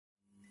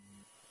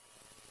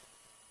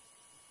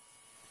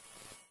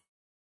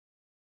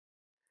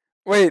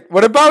Wait,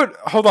 what about...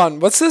 Hold on.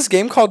 What's this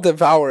game called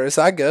Devour? Is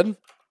that good?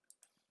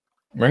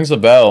 Rings a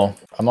bell.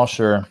 I'm not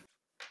sure.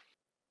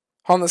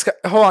 Hold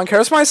on.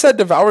 Karasmai said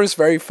Devour is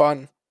very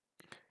fun.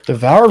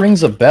 Devour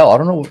rings a bell. I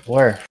don't know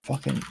where.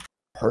 Fucking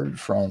heard it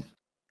from.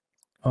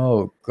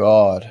 Oh,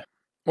 God.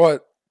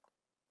 What?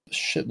 This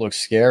shit looks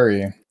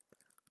scary.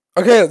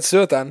 Okay, let's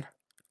do it then.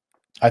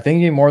 I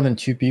think you need more than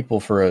 2 people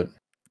for it.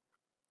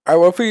 Alright,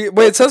 what if we...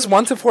 Wait, it says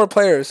 1 to 4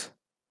 players.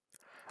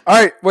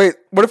 Alright, wait.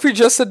 What if we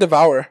just did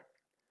Devour?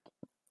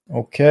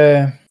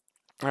 Okay.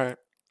 Alright.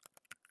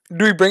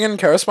 Do we bring in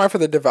Karasmai for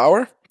the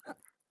Devour?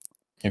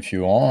 If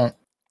you want.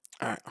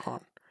 Alright,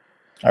 hold on.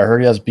 I heard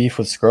he has beef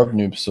with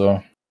ScrubNoob,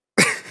 so...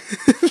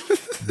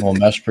 we'll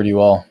mesh pretty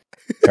well,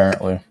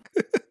 apparently.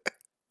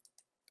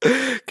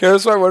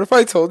 Karasmai, what if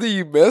I told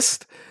you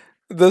missed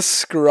the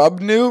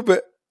ScrubNoob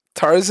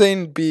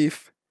Tarzaned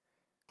beef?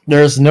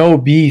 There's no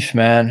beef,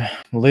 man.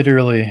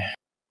 Literally.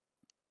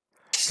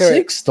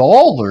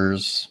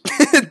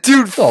 $6?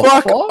 Dude,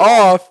 fuck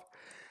off.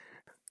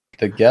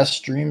 The guest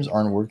streams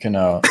aren't working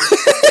out.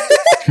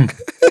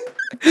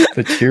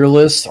 The tier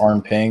lists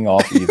aren't paying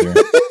off either.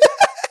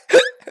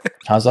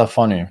 How's that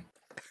funny?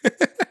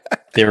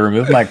 They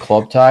removed my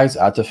club tags.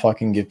 I had to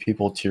fucking give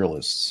people tier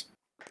lists.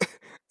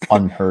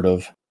 Unheard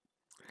of.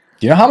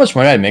 Do you know how much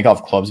money I'd make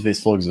off clubs if they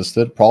still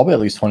existed? Probably at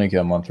least 20k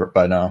a month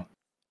by now.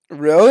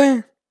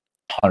 Really?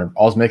 100.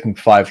 I was making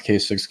 5k,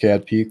 6k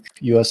at peak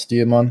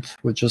USD a month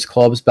with just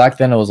clubs. Back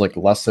then, it was like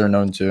less they're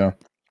known too.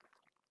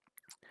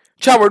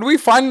 Chat, where do we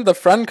find the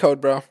friend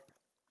code, bro?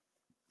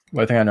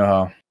 I think I know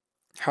how.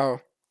 How?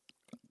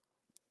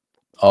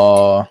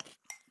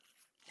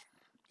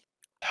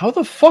 How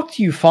the fuck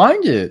do you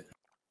find it?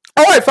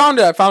 Oh, I found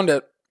it.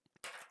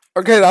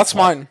 Okay, that's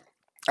mine.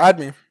 Add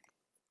me.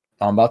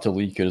 I'm about to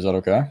leak it. Is that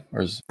okay?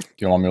 Or do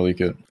you want me to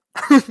leak it?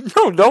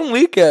 No, don't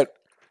leak it.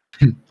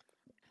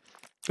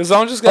 Because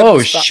I'm just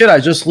gonna shit, I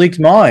just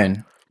leaked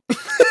mine.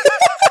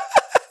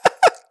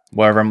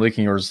 Whatever, I'm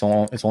leaking yours.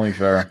 It's only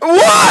fair.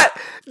 What?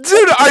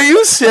 Dude, are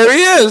you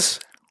serious?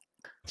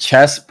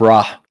 Chess,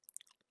 brah.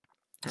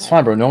 It's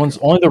fine, bro.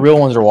 Only the real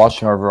ones are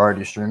watching our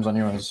variety streams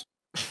anyways.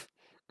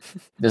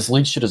 This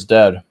leak shit is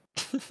dead.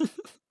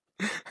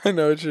 I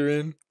know what you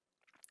mean.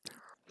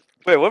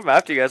 Wait, what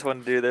map do you guys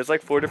want to do? There's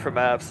like 4 different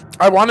maps.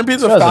 I want to be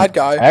the bad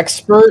guy.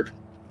 Expert?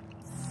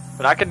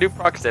 But I can do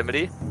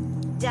proximity.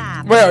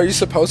 Wait, are you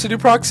supposed to do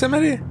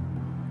proximity?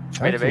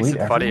 I mean, it makes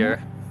it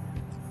funnier.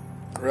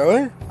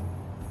 Really?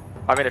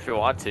 I mean, if you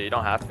want to, you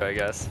don't have to, I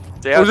guess.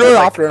 So we'll do it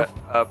after.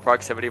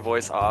 Proximity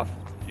voice off.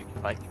 You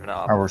can like turn it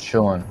off. Alright, we're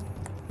chilling.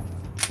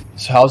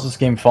 So how's this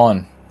game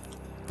fun?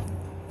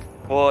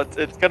 Well,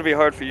 it's gonna be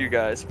hard for you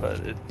guys, but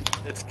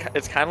it's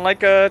kind of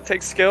like a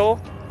take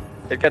skill.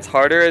 It gets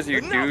harder as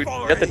you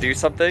have to do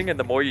something, and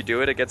the more you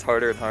do it, it gets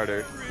harder and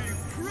harder.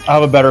 I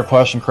have a better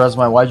question,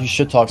 Karasmai. Why'd you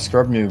shit talk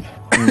ScrubNoob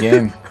in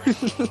game?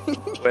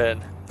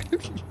 When?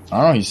 I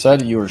don't know. You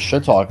said you were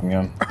shit talking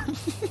him.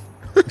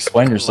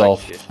 Explain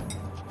yourself.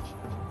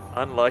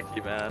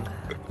 Unlucky, man.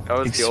 That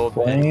was the old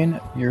man.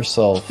 Explain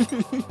yourself.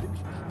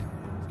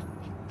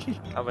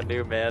 I'm a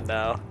new man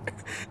now.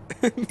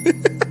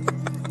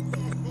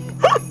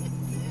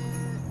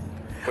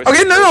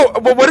 Okay, no.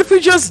 But what if we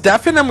just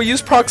deafen and we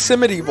use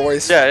proximity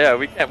voice? Yeah,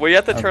 we can't. We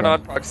have to turn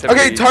on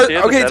proximity.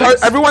 Okay,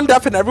 everyone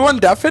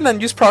deafen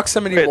and use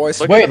proximity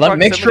voice. Wait, let me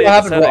make sure I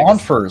have it on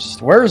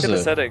first. Where is it? The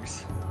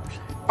settings.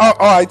 Oh,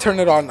 I turned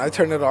it on.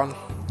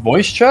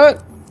 Voice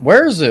chat?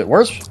 Where is it?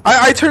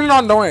 I turned it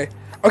on, don't worry.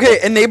 Okay,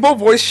 enable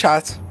voice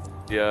chat.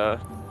 Yeah.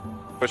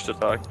 Push to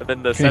talk. And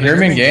then the Can you hear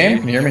me in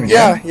game?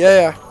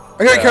 Yeah.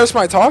 Okay,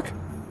 Karasmai, talk.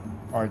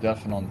 Alright,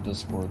 deafen on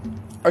Discord.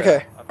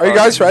 Okay, are you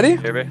guys ready?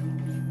 Hear me?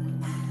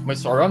 Wait,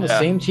 so are we on the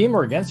same team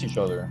or against each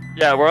other?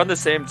 Yeah, we're on the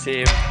same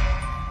team.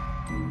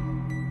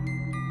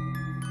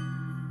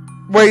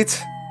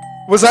 Wait,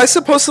 was I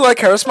supposed to let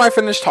Karasmai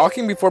finish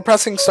talking before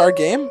pressing start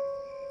game?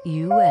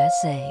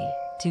 USA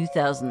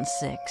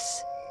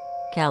 2006.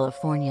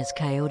 California's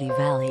Coyote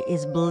Valley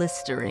is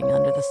blistering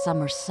under the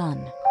summer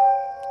sun.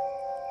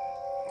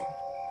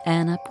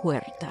 Ana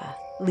Puerta,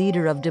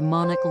 leader of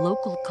demonic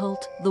local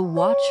cult the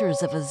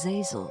Watchers of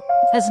Azazel,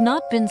 has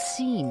not been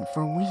seen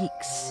for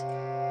weeks.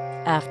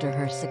 After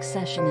her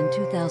succession in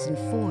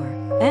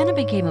 2004, Anna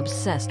became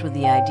obsessed with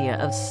the idea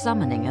of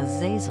summoning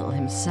Azazel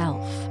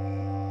himself.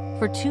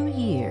 For 2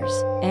 years,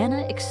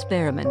 Anna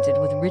experimented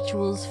with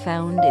rituals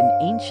found in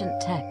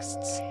ancient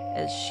texts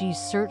as she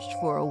searched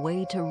for a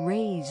way to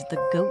raise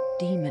the goat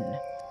demon.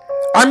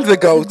 I'm the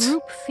goat. The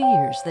group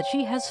fears that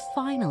she has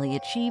finally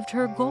achieved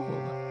her goal,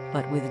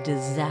 but with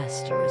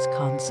disastrous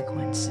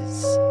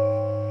consequences.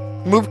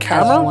 Move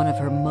camera? As one of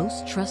her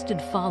most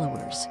trusted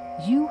followers,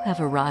 you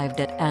have arrived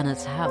at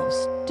Anna's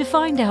house to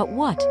find out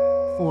what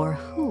or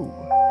who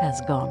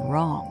has gone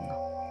wrong.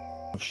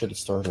 Oh shit, it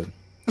started.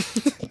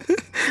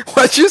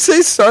 Why'd you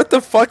say start the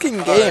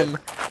fucking game?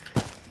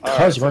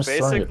 Alright, so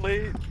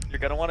basically, you're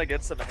gonna want to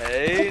get some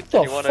hay.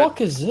 What the fuck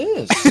is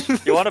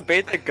this? You want to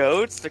bait the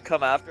goats to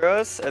come after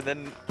us, and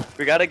then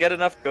we gotta get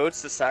enough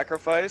goats to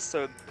sacrifice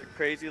so the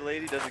crazy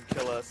lady doesn't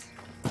kill us.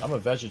 I'm a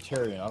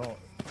vegetarian, I don't...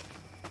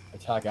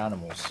 attack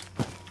animals.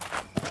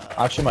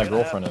 Actually, my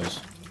girlfriend is.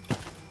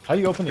 How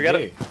do you open the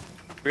gate?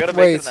 We gotta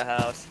make it in the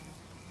house.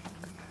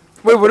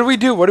 Wait, what do we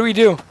do? What do we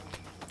do?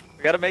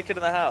 We gotta make it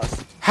in the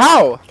house.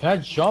 How? Can I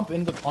jump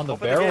on the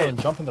barrel and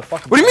jump in the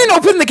fucking... What do you mean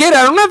open the gate?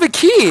 I don't have a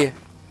key.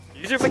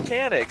 Use your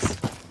mechanics.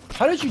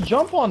 How did you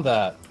jump on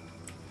that?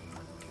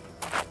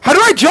 How do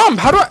I jump?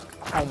 How do I...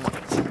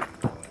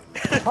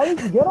 How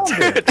did you get on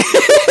there?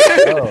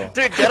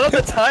 Dude, get on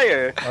the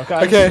tire.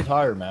 Okay, I'm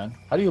tired, man.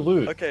 How do you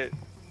loot? Okay,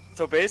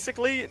 so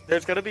basically,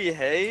 there's gonna be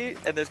hay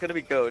and there's gonna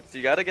be goats.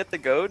 You gotta get the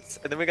goats,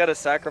 and then we gotta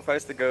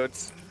sacrifice the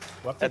goats.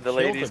 And the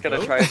lady's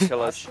gonna try and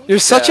kill us. You're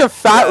such a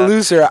fat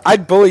loser.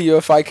 I'd bully you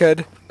if I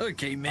could.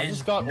 Okay, man. I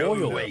just got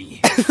oil. Way.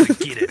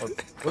 Forget it.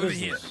 What is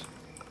this?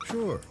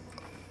 Sure.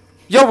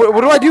 Yo, what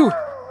do I do?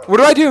 What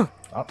do I do?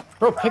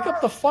 Bro, pick up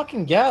the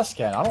fucking gas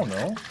can. I don't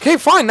know. Okay,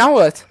 fine. Now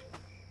what?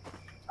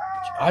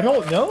 I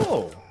don't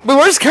know. But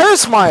where's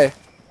Karasmai?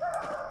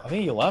 I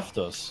think he left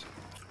us.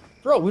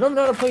 Bro, we don't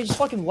know how to play. He just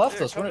fucking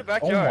left us. Come to the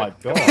Oh my backyard.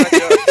 god.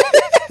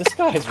 This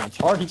guy is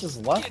retarded. He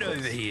just left Get us.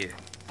 over here.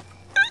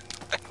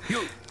 You.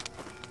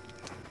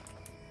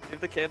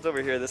 Leave the cans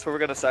over here. This is where we're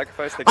gonna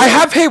sacrifice the I goats.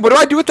 have hay. What do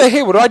I do with the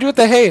hay? What do I do with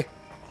the hay?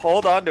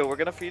 Hold on to it. We're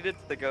gonna feed it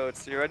to the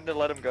goats. You ready to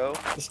let them go?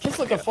 This kid's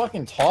like a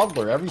fucking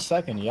toddler. Every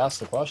second he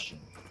asks a question.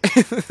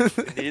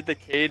 We need the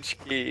cage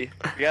key.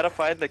 We gotta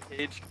find the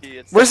cage key.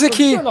 It's Where's the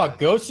key? They're not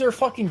goats. They're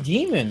fucking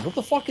demons. What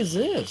the fuck is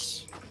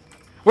this?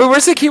 Wait,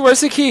 where's the key?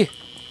 Where's the key?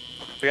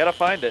 We gotta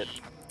find it.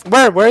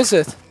 Where is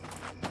it?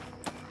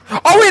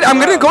 Oh wait, I'm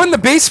gonna go in the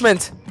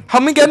basement.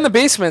 Help me get in the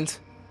basement.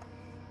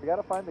 We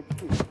gotta find the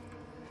key.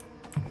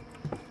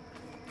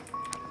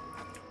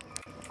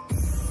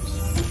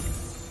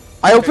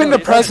 I opened the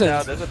Down.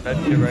 present. There's a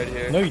med kit right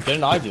here. No, you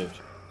didn't. I did.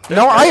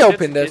 No, I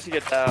opened In it. case you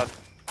get down.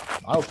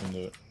 I opened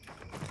it.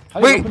 How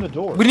do you Wait, open the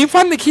door? we need to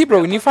find the key,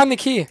 bro. We need to find the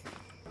key.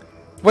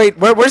 Wait,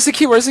 where's the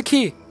key? Where's the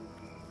key?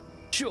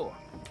 Sure.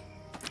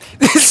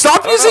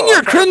 Stop using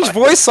your cringe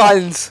voice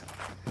lines.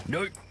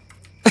 Nope.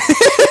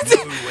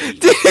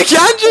 Dude, you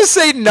can't just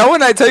say no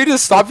and I tell you to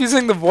stop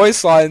using the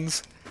voice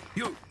lines.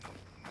 You.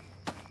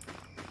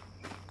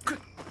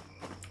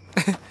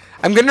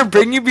 I'm gonna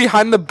bring you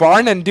behind the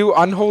barn and do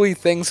unholy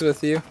things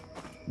with you.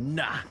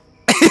 Nah.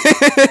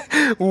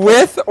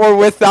 With or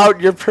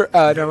without your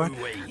no.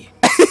 No way.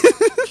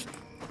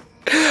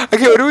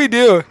 Okay, what do we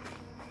do?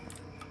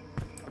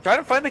 I'm trying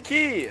to find the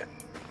key.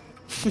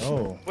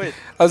 No. Wait.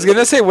 I was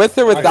gonna say with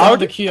or found without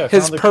the key, I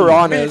his found the key. Wait, he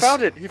piranhas.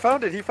 found it. He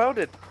found it. He found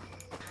it.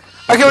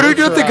 Okay, what do we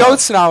do with the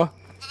goats now?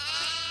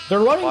 They're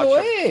running Watch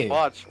away. him.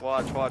 Watch.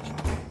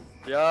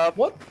 Yup.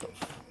 What? The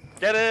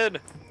Get in.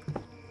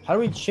 How do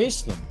we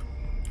chase them?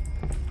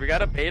 We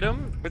gotta bait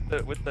him with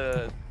the.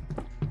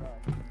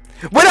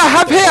 Wait, I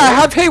have hay. I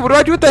have hay. What do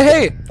I do with the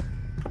hay?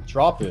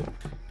 Drop it.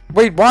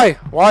 Wait, why?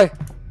 Why?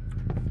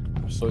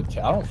 So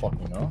I don't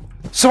fucking know.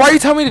 So why are you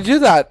telling me to do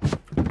that?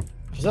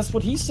 Cause that's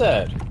what he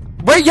said.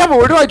 Wait, yeah, but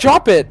where do I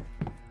drop it?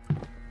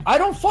 I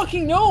don't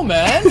fucking know,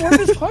 man. What are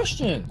these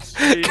questions?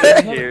 He's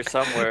in here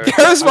somewhere.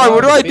 Karasmai,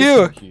 what do I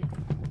do? Key.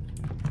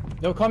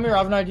 No, come here. I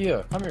have an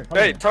idea. Come here. Come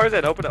Hey, here.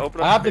 Tarzan, open up.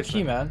 I have the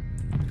key, man.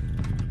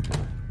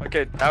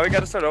 Okay, now we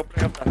gotta start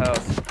opening up the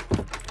house.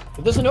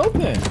 It doesn't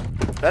open.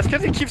 That's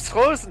because he keeps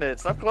closing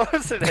it. Stop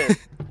closing it.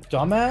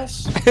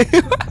 Dumbass.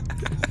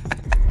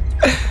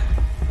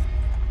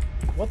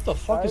 What the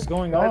fuck is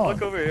going Guys, on?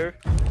 look over here.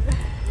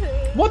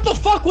 What the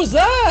fuck was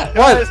that?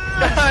 What?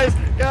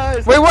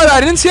 Guys. Wait, what? I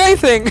didn't see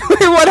anything. Wait,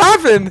 what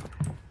happened?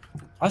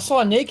 I saw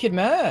a naked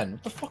man.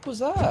 What the fuck was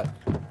that?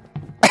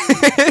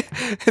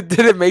 Did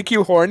it make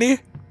you horny?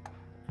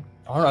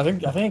 I don't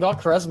know. I think I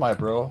got Karasmai,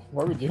 bro.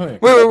 What are we doing?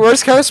 Wait,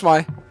 where's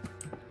Karasmai?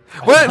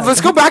 Wait,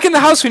 let's go back in the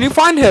house. We need to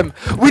find him.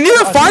 We need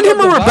to find him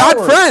or we're bad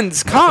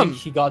friends. I Come.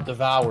 think he got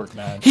devoured,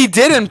 man. He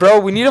didn't, bro.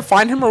 We need to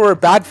find him or we're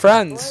bad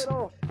friends.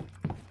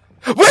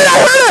 Wait,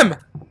 I heard him!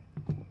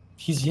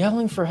 He's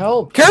yelling for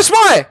help.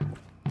 Karasmai!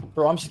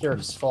 Bro, I'm scared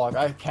as fuck.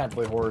 I can't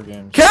play horror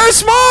games.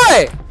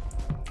 Karasmai!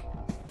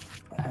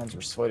 My hands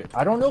are sweaty.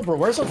 I don't know, bro.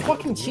 Where's our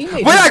fucking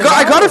teammate? Wait,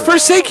 I got a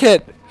first aid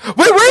kit. Wait,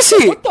 where is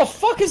he? What the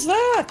fuck is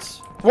that?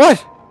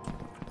 What?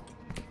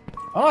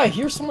 Oh, I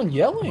hear someone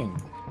yelling.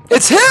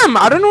 It's him!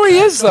 I don't know where he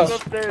is, Don't go though.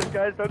 upstairs,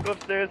 guys. Don't go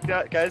upstairs.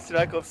 Guys, do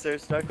not go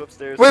upstairs. Do not go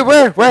upstairs. Wait,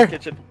 where? Where's the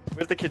kitchen?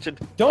 Where's the kitchen?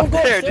 Don't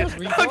go There, upstairs,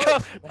 dude.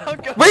 retard.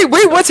 Don't go.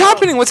 Wait, what's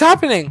happening? What's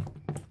happening?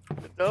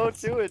 Don't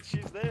do it.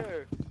 She's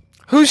there.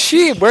 Who's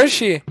she? Where is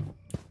she?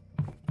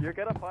 You're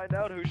gonna find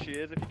out who she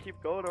is if you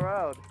keep going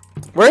around.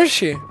 Where is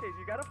she? Okay,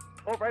 you gotta.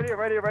 Oh, right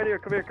here.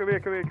 Come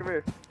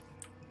here.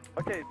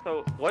 Okay,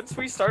 so once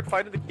we start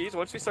finding the keys,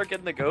 once we start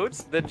getting the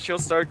goats, then she'll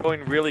start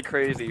going really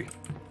crazy.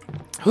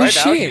 Who's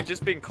Right now, she? she's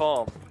just being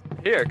calm.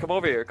 Here, come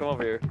over here.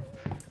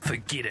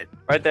 Forget it.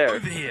 Right there.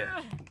 Over here.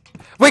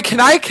 Wait, can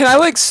I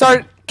like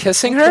start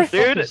kissing her?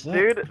 Dude,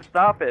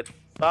 stop it.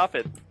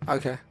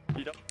 Okay.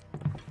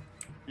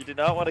 You do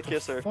not want to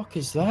kiss her. What the fuck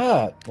is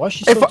that? Why is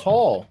she If so I-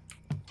 tall?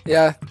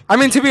 Yeah. I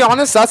mean, to be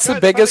honest, that's the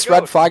Guys, biggest find the red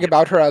goat. flag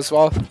about her as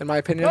well, in my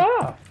opinion.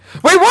 Ah,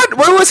 Wait, what?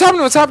 What's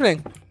happening? What's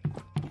happening?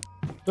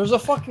 there's a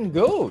fucking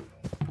goat.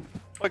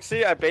 Look,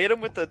 see, I bait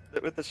him with the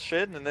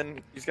shit, and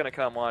then he's gonna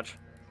come. Watch.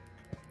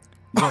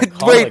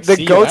 Wait,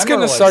 the goat's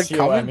gonna start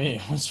coming?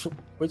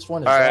 Which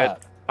one is All right,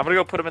 that? I'm gonna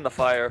go put him in the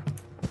fire.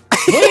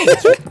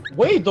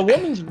 Wait, the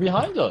woman's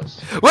behind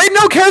us. Wait,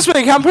 no, Karasmai,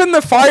 you can't put in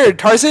the fire.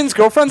 Tarzan's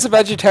girlfriend's a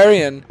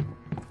vegetarian.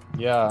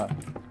 Yeah.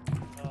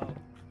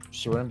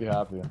 She wouldn't be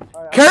happy.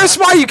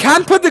 Karasmai, you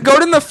can't put the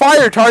goat in the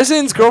fire.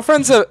 Tarzan's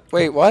girlfriend's a...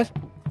 Wait, what?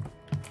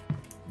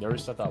 You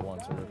already said that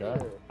once,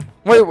 okay?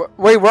 Wait,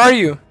 wait, where are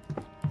you?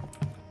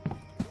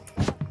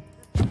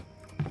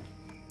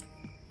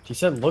 He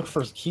said look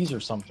for keys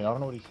or something. I don't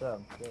know what he said.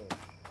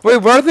 Wait,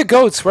 where are the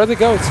goats? Where are the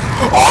goats?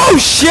 Oh,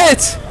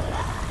 shit!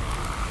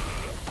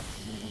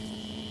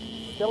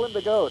 Killing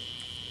the goat.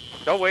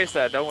 Don't waste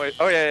that. Don't waste.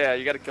 Oh yeah,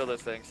 you gotta kill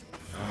those things.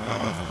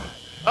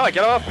 Oh,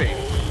 get off me!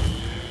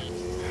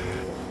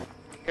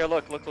 Here,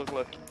 look. You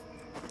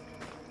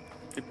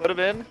put him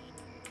in.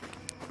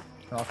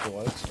 Turn off the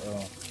lights.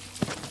 Oh.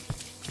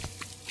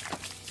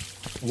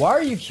 Why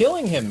are you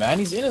killing him, man?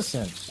 He's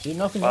innocent. He did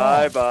nothing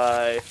wrong.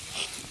 Bye.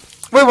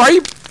 Wait, why are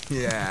you...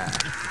 Yeah.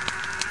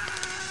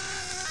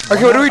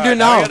 Okay, what do we do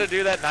now? We gotta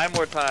do that 9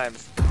 more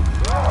times.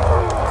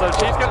 So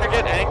she's gonna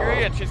get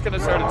angry and she's gonna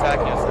start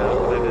attacking us now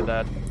because I did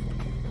that.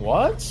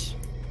 What?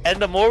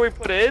 And the more we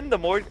put in, the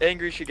more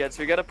angry she gets.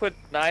 So we gotta put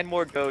 9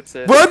 more goats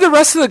in. Where are the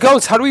rest of the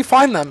goats? How do we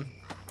find them?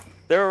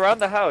 They're around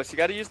the house. You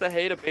gotta use the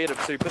hay to bait them.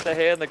 So you put the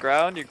hay on the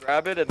ground, you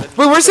grab it, and then...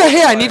 Wait, where's the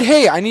hay? I need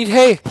hay. I need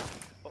hay.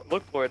 Oh,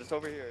 look for it. It's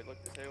over here. Look,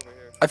 there's hay over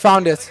here. I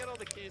found You it. gotta get all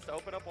the keys to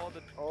open up all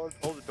the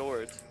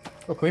doors.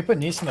 Oh, can we put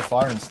Nice in the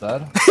fire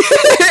instead?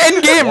 In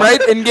game, right?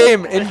 In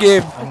game. In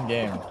game.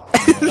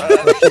 She's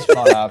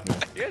not happy.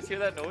 You guys hear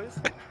that noise?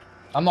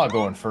 I'm not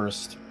going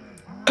first.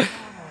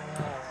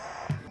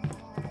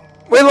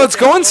 Wait, let's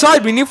go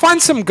inside. We need to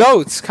find some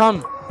goats.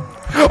 Come.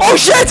 Oh,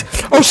 shit!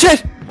 Oh,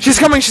 shit! She's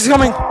coming.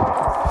 Bro!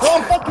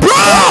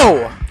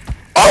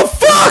 Oh,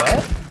 fuck!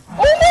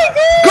 Oh my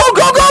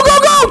god!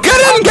 Go!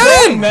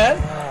 Get in! Man,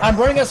 I'm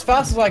running as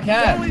fast as I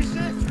can. Holy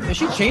shit! Is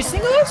she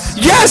chasing us?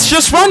 Yes,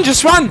 just run!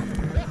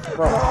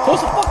 Close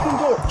the fucking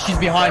door. She's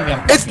behind me.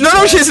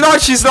 No, she's not.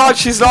 She's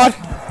behind.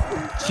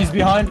 She's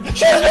behind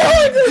us.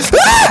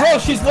 Bro,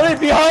 she's literally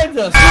behind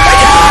us.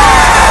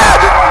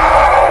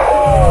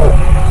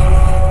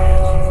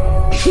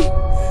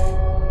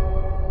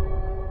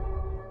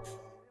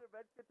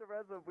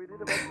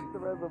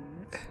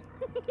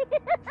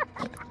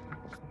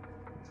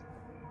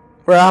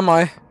 Where am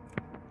I?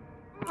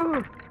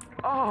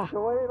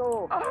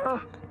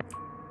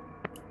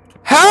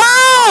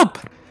 Help!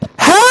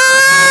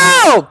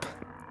 Help!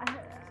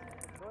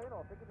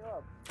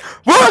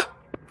 What?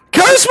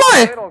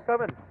 Karasmai!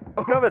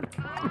 I'm coming.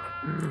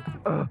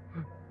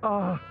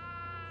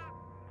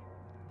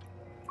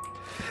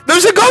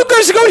 There's a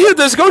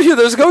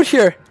goat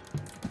here.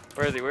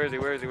 Where is he?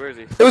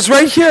 It was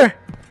right here.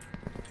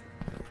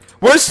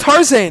 Where's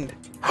Tarzaned?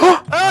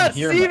 Ah,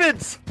 here,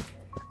 Stevens!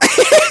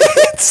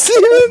 It's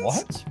Stevens!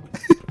 What?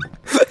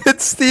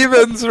 It's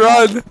Stevens,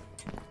 run!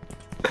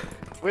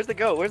 Where's the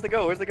goat?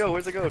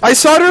 I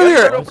saw it You guys earlier!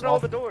 gotta open all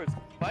the doors.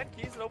 Find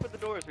keys and open the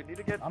doors. We need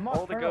to get I'm all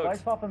not the turning the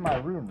goats. lights off in my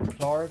room,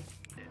 retard.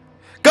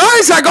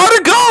 Guys, I got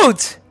a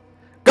goat!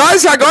 I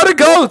got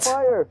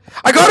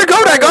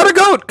a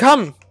goat!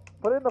 Come!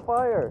 Put it in the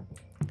fire.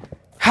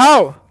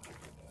 How?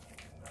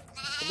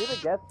 I need a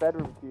guest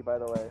bedroom key, by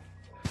the way.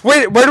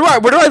 Wait, where do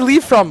I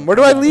leave from? Where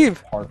do I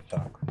leave? Heart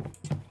attack.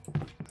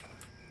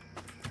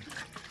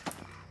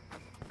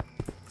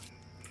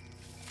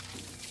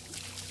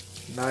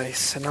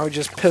 Nice, and now we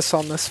just piss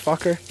on this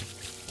fucker.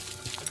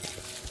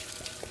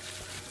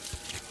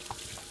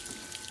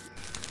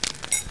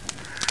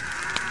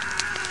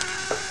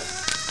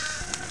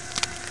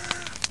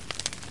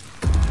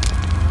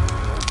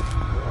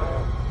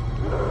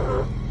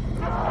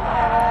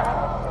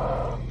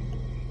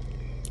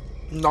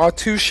 Not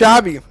too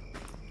shabby.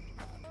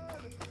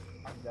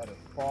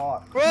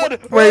 Run!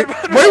 Wait,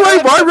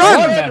 why Run,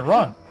 run? man,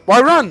 run. Why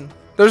run?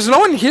 There's no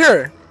one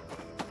here.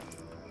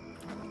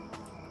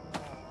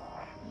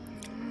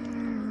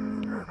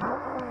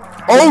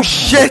 Oh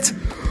shit!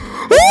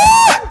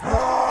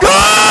 Ah!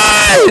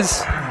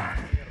 Guys!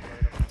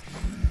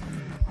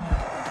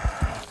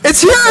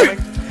 It's here!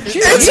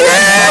 It's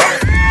here!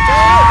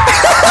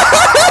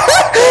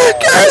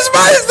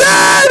 Karasmai's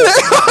dead!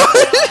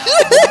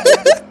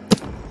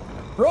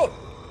 Bro,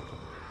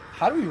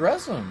 how do we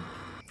res him?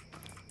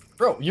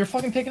 Bro, you're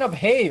fucking picking up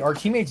hay. Our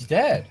teammate's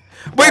dead.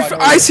 Wait, Oh,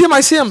 I see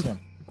him.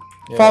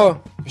 Yeah.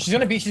 Follow. She's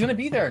gonna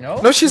be there, no?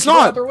 No, she's going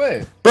not. Other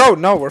way. Bro,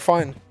 no, we're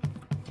fine.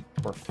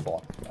 We're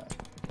fucked, man.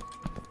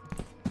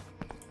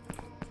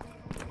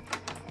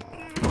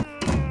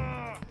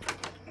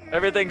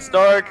 Everything's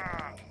dark.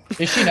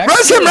 Is she next?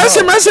 Res to him, you? res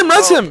him, No. res him,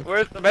 res him!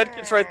 Where's the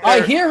medkits right there? I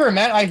hear her,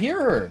 man. I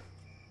hear her.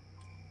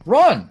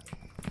 Run.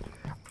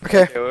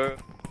 Okay. Okay, where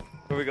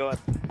are we going?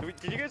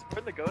 Did you guys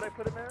burn the goat I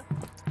put in there?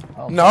 I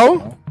don't No?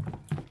 know.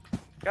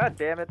 God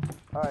damn it.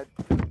 Alright.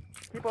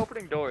 Keep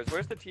opening doors.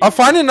 Where's the TV? I'll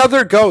find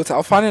another goat.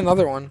 I'll find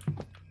another one.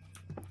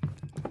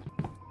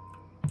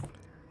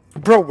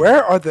 Bro,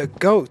 where are the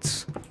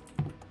goats?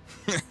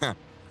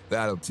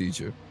 That'll teach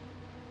her.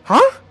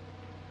 Huh?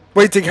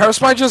 Wait, did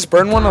Karasmai just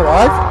burn one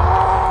alive?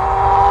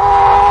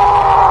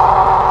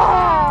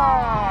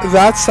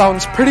 That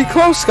sounds pretty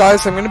close,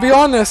 guys. I'm gonna be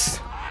honest.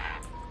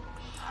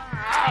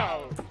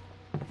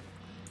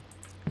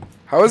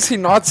 How is he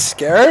not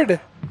scared?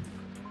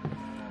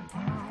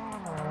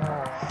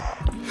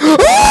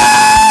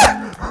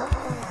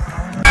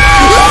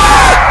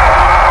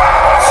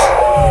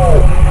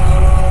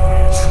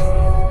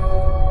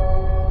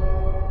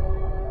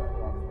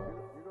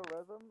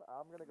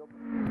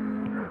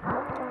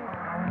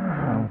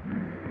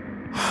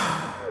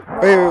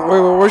 Wait,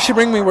 where'd she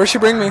bring me? Where'd she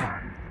bring me?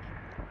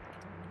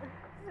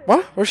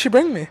 What? Where'd she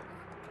bring me?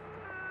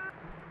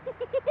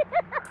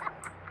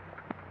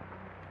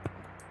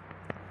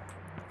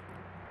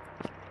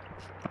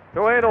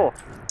 Doaenel!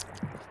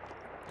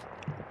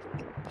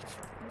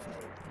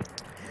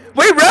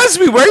 Wait,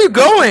 Resme, where are you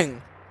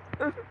going?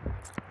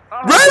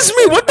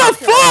 Resme, what the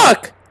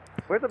fuck?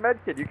 Where's the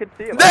medkit? You can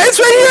see it. It's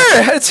right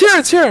here! It's here,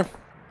 it's here.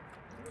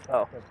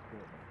 Oh.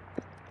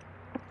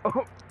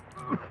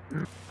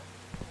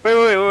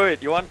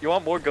 Wait. You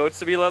want more goats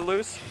to be let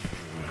loose?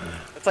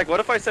 It's like, what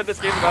if I said this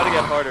game's about to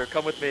get harder?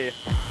 Come with me.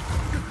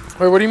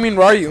 Wait, what do you mean,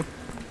 where are you?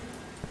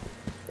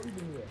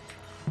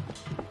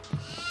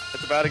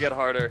 It's about to get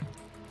harder.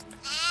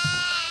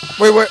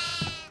 Wait.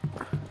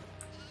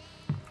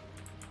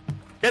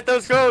 Get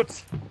those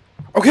goats!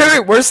 Okay,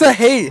 wait, where's the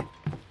hay?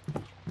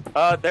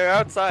 They're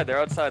outside.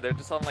 They're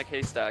just on like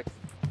haystacks.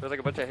 There's like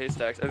a bunch of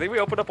haystacks. I think we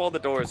opened up all the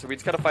doors, so we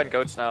just gotta find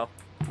goats now.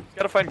 Just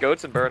gotta find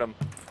goats and burn them.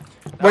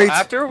 Wait.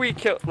 After we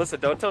kill, listen,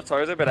 don't tell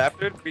Tarzan, but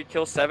after we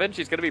kill 7,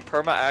 she's gonna be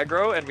perma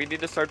aggro, and we need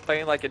to start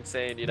playing like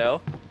insane, you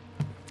know?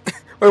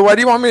 Wait, why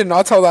do you want me to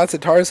not tell that to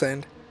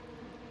Tarzan?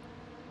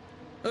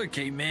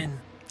 Okay, man.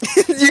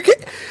 You can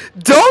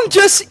don't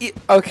just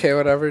okay,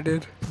 whatever,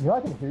 dude. Yeah,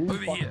 I can hear you.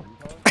 Over here.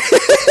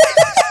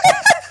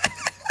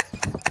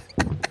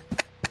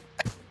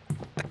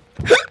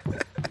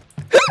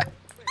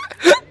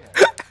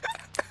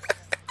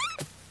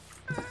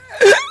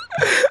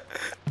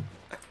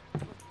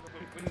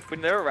 When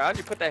they're around,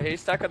 you put the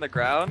haystack on the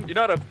ground. You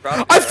know how to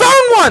ground. I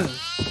found one!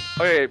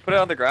 Okay, put it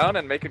on the ground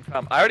and make it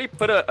come. I already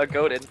put a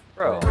goat in.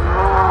 Bro. What the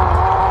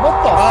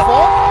fuck?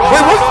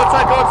 Wait, what?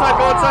 Go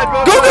inside.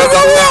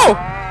 Go!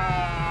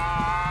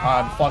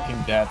 I'm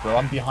fucking dead, bro.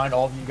 I'm behind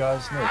all of you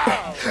guys. No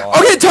fucking shot.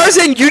 Okay,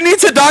 Tarzan, you need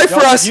to die for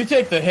us. You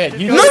take the hit.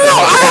 No,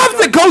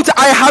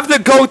 I have the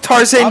goat.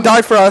 Tarzan,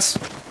 die for us.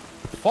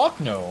 Fuck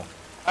no.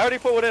 I already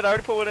put one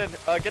in.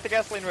 Get the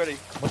gasoline ready.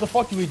 What the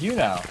fuck do we do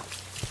now?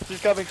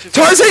 She's coming.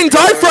 Tarzan,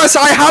 die for us.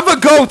 I have a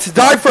goat.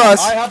 Die for us.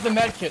 I have the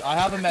med kit.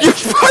 You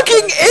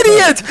fucking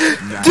idiot!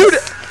 Dude!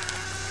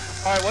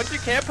 Alright, once you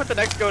can't, put the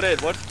next goat in.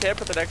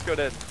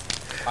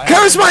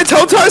 Karasmai,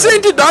 tell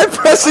Tarzan to die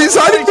for us. He's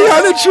hiding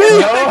behind a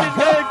tree.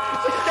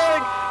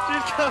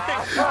 She's coming.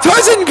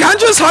 Tarzan can't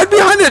just hide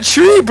behind a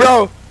tree,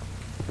 bro.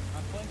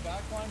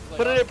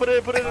 Put it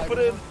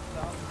in.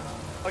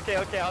 Okay,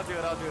 I'll do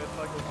it.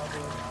 Fuck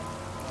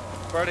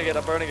it.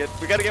 I'm burning it.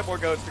 We gotta get more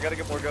goats.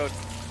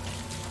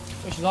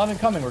 Wait, she's not even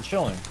coming. We're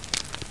chilling.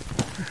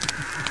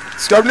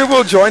 ScrubNoob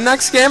will join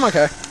next game?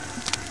 Okay.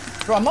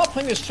 Bro, I'm not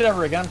playing this shit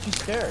ever again. I'm too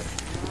scared.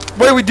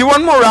 Wait, we do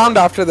one more round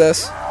after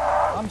this.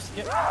 I'm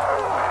scared.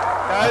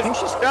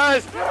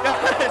 Guys,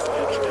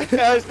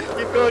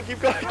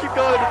 keep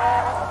going.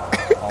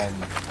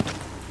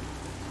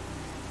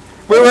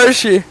 Wait, where is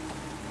she?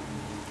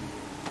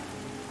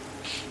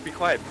 Be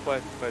quiet. She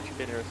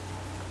can't hear us.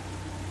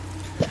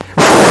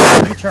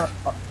 You turn.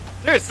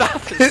 Dude,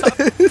 stop it.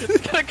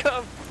 It's gonna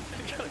come.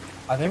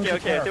 I think we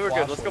Okay, I think we're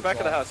good. Let's go back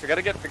to the house. We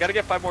gotta get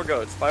 5 more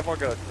goats. 5 more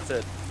goats. That's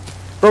it.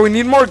 Bro, we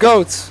need more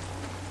goats.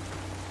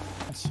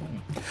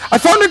 I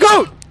found a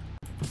goat!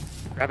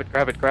 Grab it.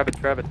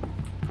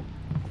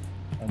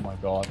 Oh my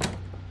god. I'm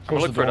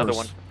gonna look for another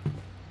one. Do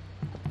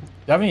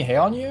you have any hay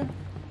on you?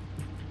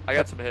 I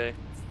got some hay.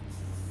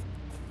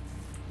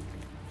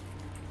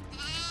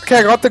 Okay,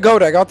 I got the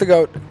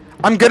goat.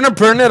 I'm gonna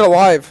burn it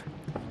alive.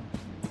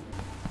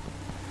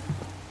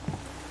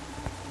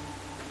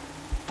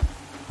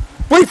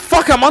 Wait,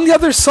 fuck, I'm on the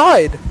other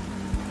side.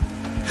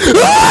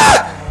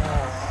 Ah!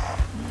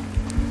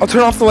 I'll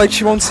turn off the light,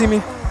 she won't see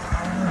me.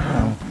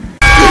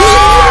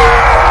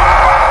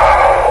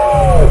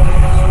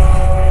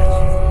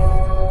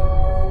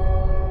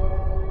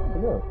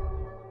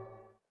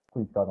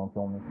 Please God, don't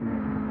kill me.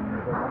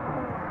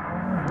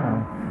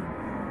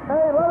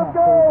 Hey,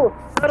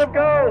 let him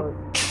go!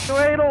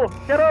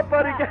 Doaenel, get up,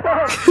 buddy, get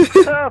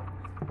up!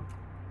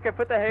 Okay,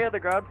 put the hay on the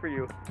ground for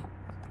you.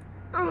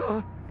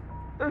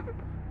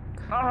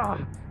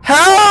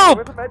 Help!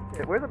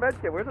 Where's the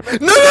medkit?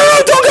 No,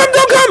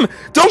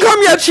 don't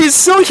come yet, she's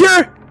still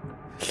here.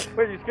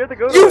 Wait, you scared the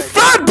goat You away.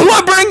 fat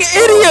blubbering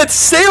idiot!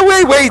 Stay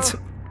away, wait!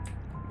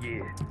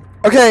 Yeah.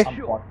 Okay,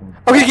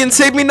 I'm you can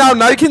save me now,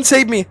 you can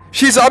save me.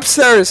 She's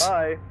upstairs.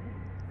 Bye.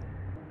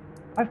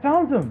 I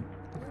found him!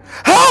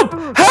 Help!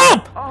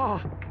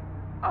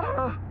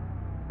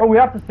 Oh, we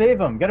have to save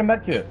him. Get a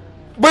med kit.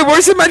 Wait,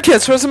 where's the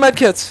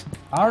medkits?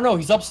 I don't know.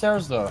 He's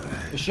upstairs though.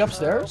 Is she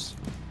upstairs?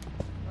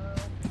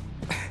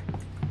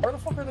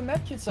 fuck are the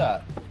medkits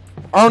at?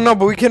 Oh no,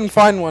 but we can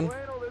find one.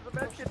 Doaenel, there's a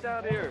medkit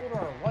down here.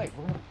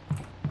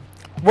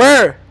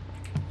 Where?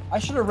 I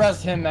should have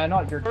rezzed him, man,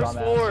 not your First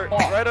dumbass. floor,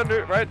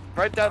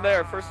 right down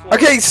there. First floor.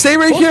 Okay, stay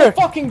right Close here. the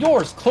fucking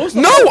doors. Close the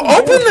No, fucking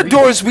open doors, the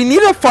doors. We need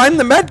to find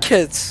the med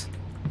kits.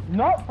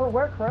 Not for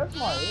where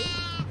Karasmai is.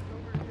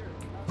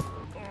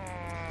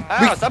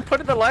 Ow, stop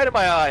putting the light in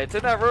my eye. It's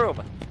in that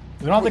room.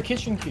 We don't have the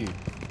kitchen key.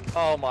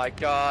 Oh my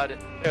god.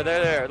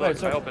 There.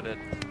 Look, Wait, I opened it.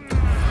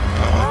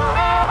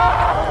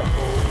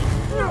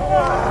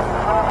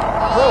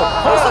 Bro,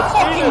 close the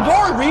fucking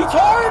door,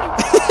 retard!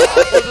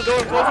 Close the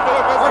door,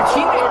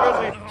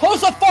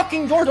 Close the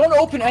fucking door, don't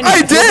open any.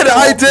 I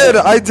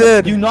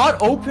did. Do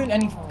not open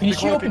any. Can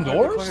she open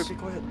doors? Be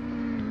quiet.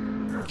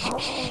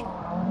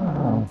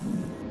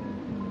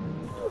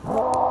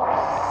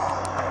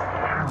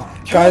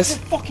 Guys, Turn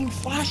off the fucking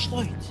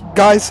flashlight.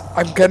 guys,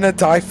 I'm gonna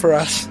die for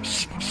us.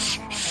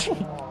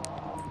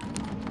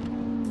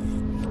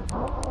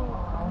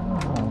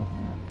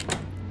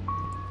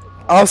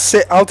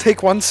 I'll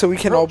take one so we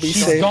can all be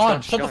She's safe.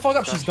 gone. Shut the fuck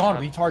up. She's gone,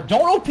 retard.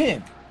 Don't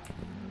open.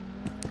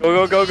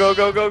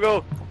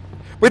 Go.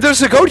 Wait,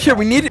 there's a goat here.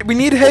 We need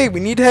hay. We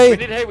need hay.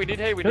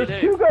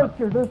 Two goats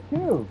here. There's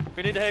two.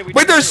 We need hay.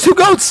 Wait, there's two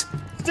goats.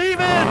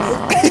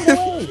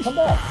 Stevens! Come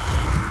back.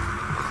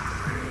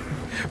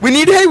 We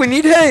need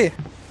hay.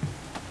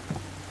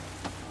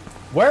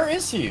 Where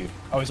is he?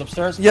 Oh, he's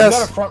upstairs. Yes. We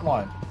got a front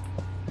line.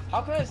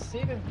 How can I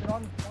save him? If you're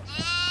on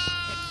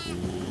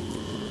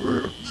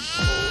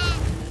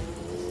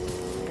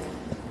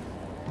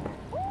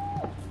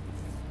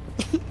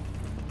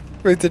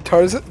Wait, did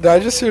I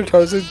just hear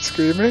Tarzan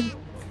screaming?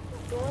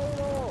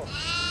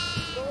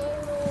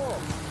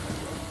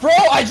 Bro,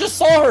 I just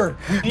saw her.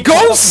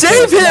 Go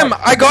save him!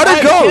 I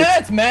gotta go. I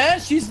can't, man.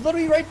 She's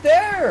literally right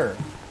there.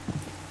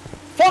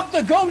 Fuck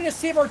the goat. We need to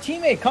save our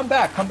teammate. Come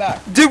back.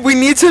 Dude, we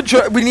need to.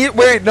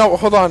 Wait, no,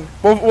 hold on.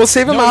 We'll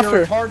save him after.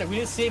 You're retarded. We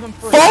need to save him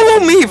first. Follow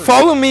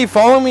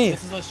me.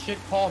 This is a shit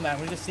call, man.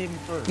 We need to save him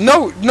first.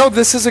 No,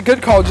 this is a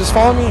good call. Just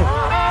follow me. I'm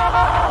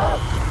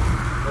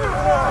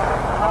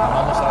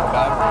almost out of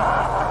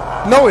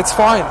battery. No, it's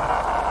fine.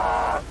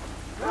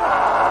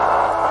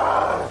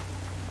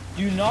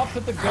 Do not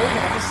put the goat in.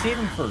 I just save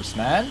him first,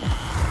 man.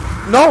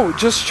 No,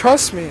 just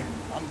trust me.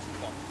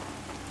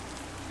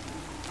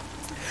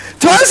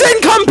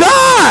 Tarzan, come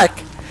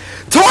back!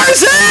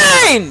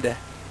 Tarzan!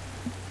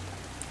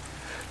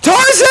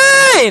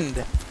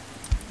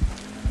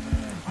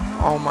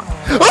 Oh my.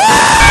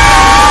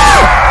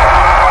 Ah!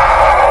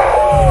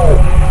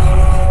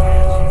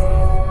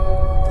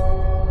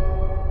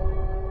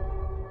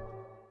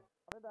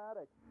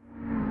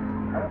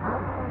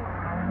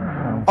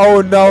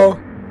 Oh no.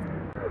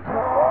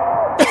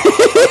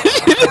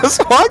 She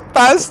just walked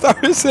past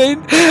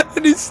Tarzan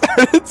and he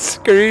started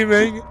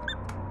screaming.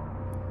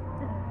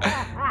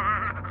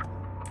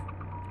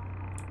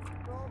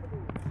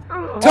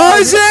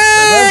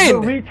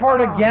 Tarzan!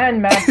 Retard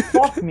again, man.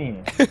 Fuck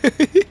me.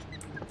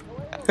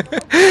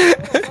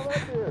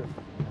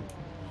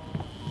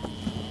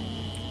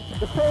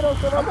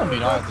 I'm gonna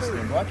be honest with this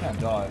game, bro. I can't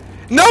die.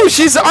 No,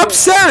 she's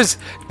upstairs!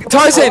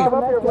 Tarzan!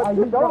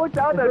 Don't look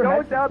down there.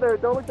 Right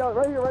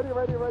here. Right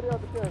here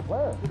on the stairs.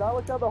 Where? Do not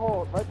look down the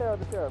hole. Right there on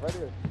the stairs. Right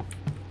here.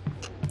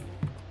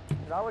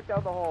 Do not look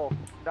down the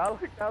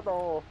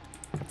hole.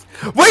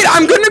 Wait,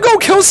 I'm gonna go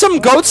kill some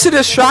goats to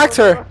distract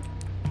her.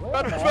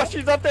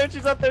 She's up there.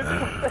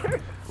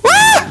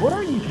 Ah! What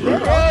are you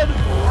doing? Run!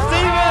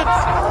 Stevens!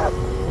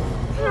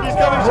 She's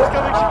coming.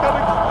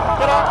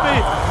 Get off me!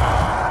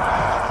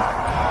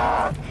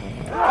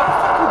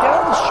 Get out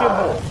of this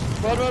shithole.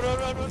 Run.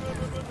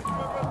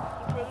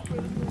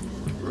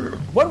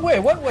 What way?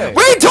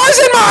 Wait,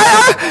 Tarzan,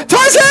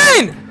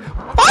 Tarzan!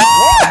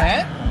 Ah!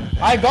 Man,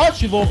 I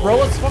got you, little bro.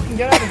 Let's fucking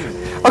get out of here.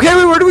 Okay,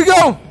 wait, where do we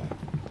go?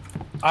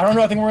 I don't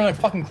know. I think we're in a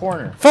fucking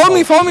corner. Follow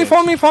me.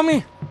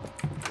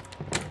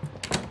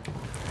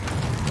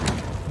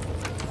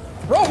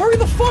 Bro, hurry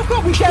the fuck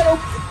up. We can't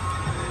open.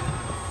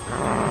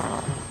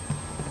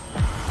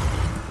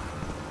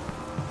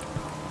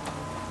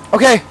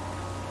 Okay.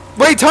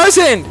 Wait,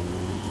 Tarzan!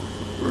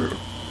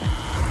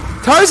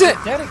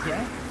 Dead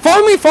again.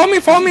 Follow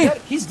me!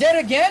 He's dead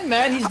again,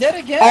 man. He's dead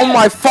again. Oh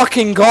my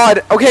fucking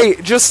god. Okay,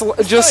 just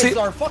He's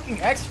our fucking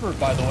expert,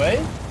 by the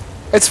way.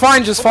 It's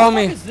fine, just follow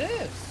me. What the fuck is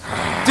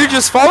this? Dude,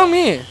 just follow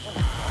me.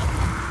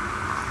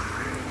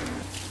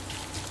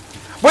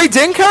 Wait,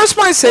 didn't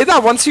Karasmai say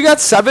that once you got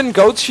 7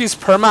 goats, she's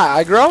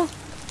perma aggro?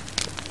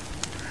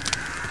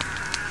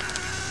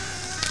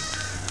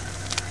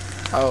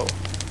 Oh.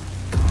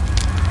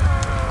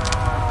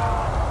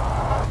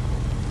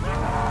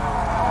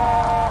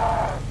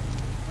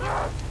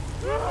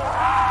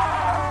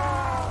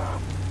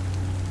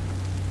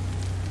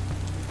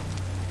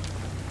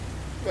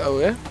 Oh,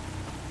 yeah?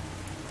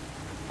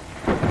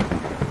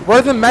 Where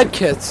are the med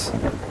kits?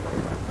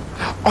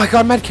 Oh, I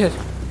got a med kit.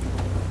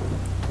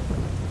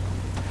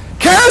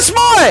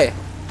 Karasmai!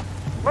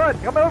 Run!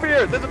 Come over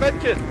here! There's a med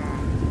kit!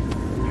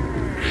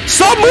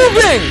 Stop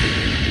moving!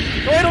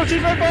 Doaenel,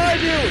 she's right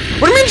behind you!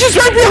 What do you mean she's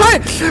right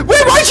behind?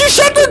 Wait, why'd you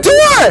shut the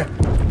door?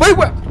 Wait,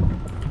 what?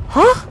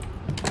 Huh?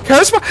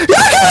 Karasmai? Yeah,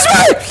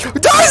 Karasmai!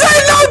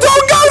 Tarzan, no,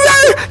 don't go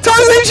there!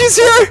 Tarzan, she's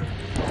here!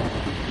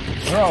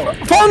 Bro,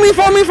 Follow me,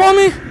 follow me, follow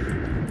me.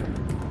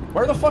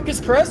 where the fuck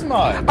is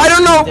Karasmai? I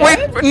don't know,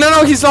 Dead? wait,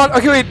 no, he's not.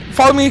 Okay, wait,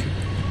 follow me.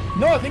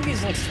 No, I think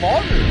he's like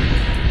slaughtered.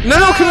 No,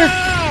 come here.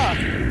 Ah!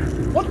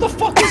 What the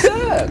fuck is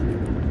that?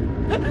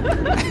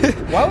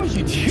 Why would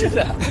you do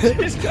that?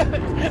 She's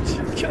good.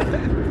 She's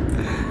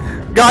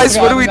good. Guys,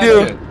 what do we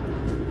do?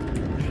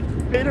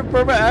 Made her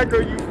perma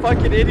aggro, you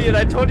fucking idiot.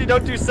 I told you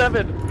don't do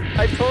 7.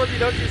 I told you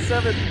don't do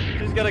 7.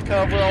 She's gonna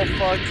come, we're all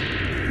fucked.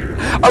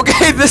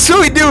 Okay, this is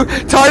what we do.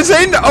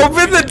 Tarzan,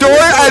 open the door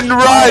and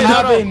I run.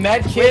 have a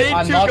med We kit. need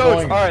I'm 2 not goats.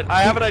 going. Alright,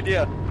 I have an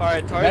idea.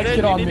 Alright, Tarzan, Medkit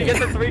you on need me. to get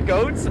the 3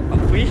 goats.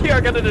 We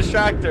are gonna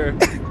distract her.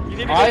 You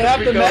need to get I have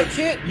 3 the med goats.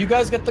 kit. You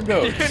guys get the You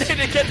goats. need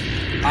to get...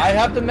 I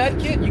have the med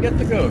kit. You get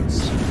the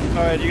goats.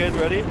 Alright, you guys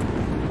ready?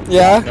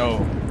 Yeah. No.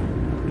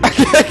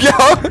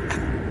 Go.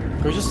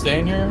 Can we just stay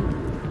in here?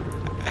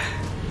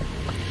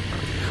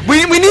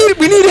 We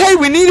need hay.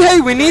 We need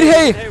hay. We need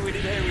hay. Hey, we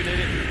need hay, we need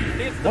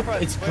it. It's the What?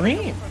 front. It's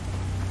green.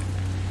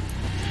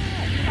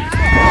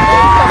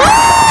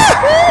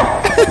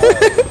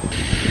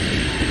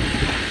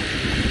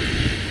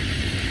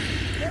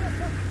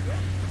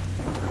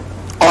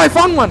 Oh, I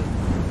found one.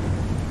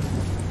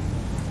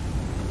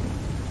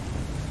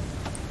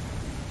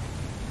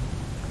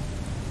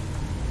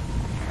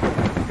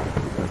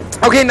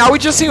 Okay, now we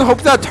just need to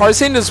hope that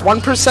Tarzan is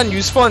 1%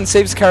 useful and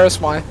saves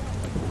Karasmai.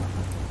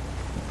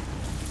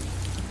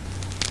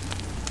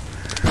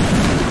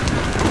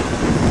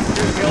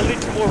 We only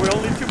need 2 more, we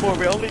only need 2 more,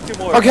 we only need 2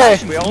 more. Okay.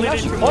 We only need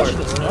 2 more. Push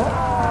this, no?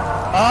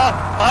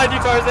 Behind you,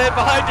 Tarzan,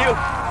 behind you!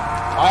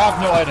 I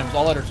have no items.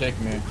 I'll let her take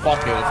me. Fuck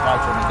it. It's my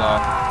turn to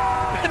die.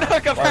 No,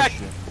 come Where is back!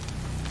 she?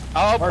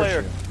 I'll Where play is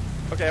her.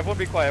 she? Okay, everyone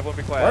be quiet, everyone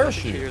be quiet. Where I is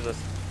think she? She hears us.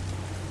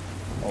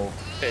 Oh.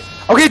 Okay.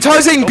 Okay,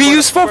 Tarzan, Go be for it,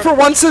 useful go for for it.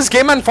 once this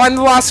game and find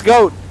the last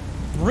goat.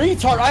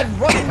 Retard! I'd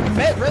run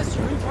met rest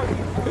retard.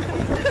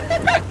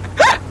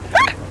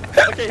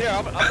 Okay, here,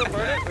 I'm gonna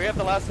burn it. We have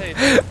the last hay.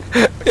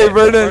 Hey,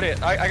 Vernon. Burn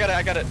it. I got it,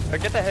 I got it.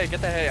 Get the hay,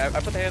 get the hay. I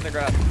put the hay in the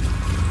ground.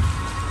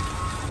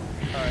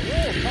 Alright. Yo,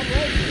 come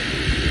right here.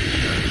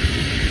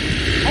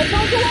 I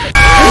found the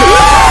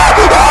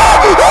last.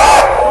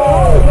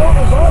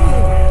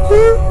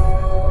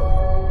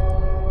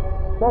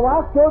 The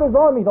last goat is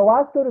on me. The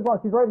last goat is on.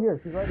 She's right here.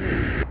 She's right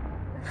here.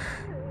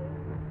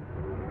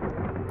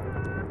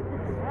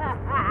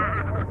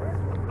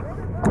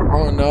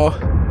 Oh no.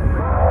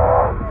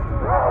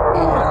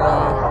 Oh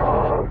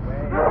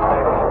no.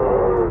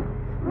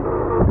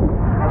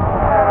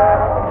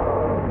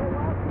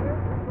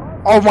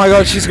 Oh my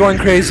god, she's going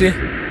crazy.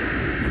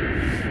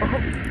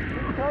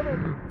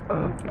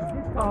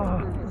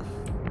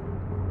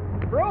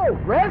 Bro,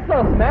 rest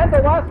us, man. The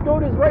last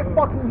goat is right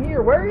fucking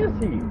here. Where is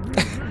he?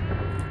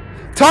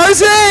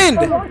 Tarzan!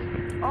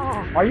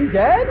 Are you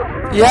dead?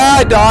 Yeah,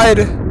 I died.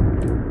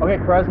 Okay,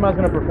 Karasmai's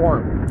gonna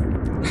perform.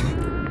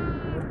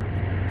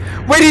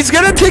 Wait, he's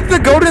gonna take the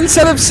goat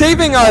instead of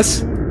saving us.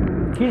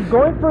 He's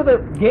going for the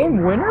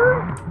game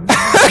winner? No,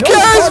 he's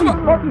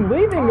Karasmai! fucking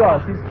leaving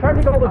us. He's trying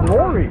to get all the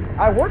glory.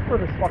 I work for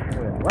this fucking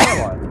win. Where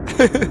am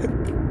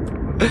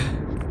I?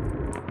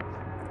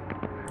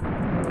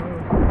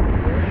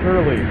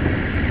 Surely.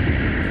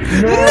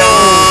 No!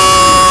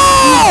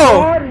 No!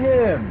 Got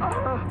him!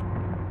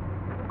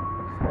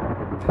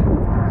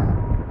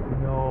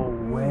 No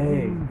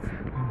way.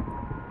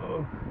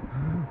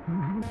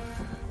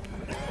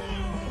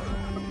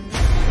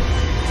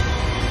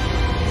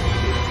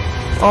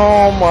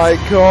 Oh my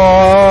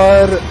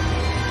god.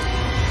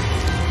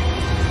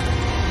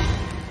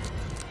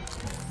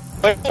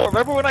 Wait,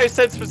 remember when I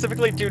said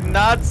specifically do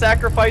not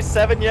sacrifice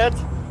 7 yet?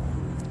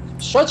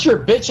 Shut your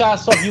bitch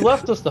ass up. You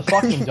left us to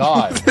fucking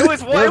die. It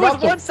was We're it was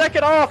about to- 1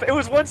 second off. It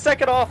was 1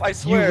 second off. I You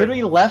swear.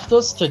 literally left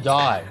us to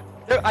die.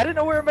 I didn't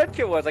know where a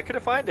medkit was. I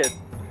couldn't find it.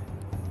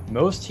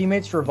 Most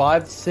teammates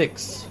revived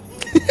 6.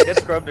 Get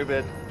ScrubNoob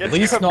in. Get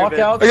Least ScrubNoob in.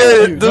 knockouts.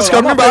 Okay, Dude, does no,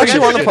 I'm ScrubNoob not actually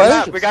playing wanna this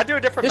play? shit. We gotta do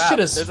a different This map. shit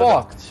is There's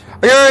fucked.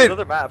 Okay, There's wait.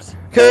 other maps.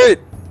 Okay, wait.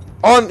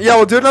 On, yeah,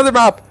 we'll do another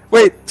map.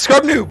 Wait,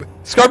 ScrubNoob.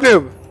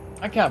 ScrubNoob.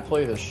 I can't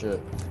play this shit.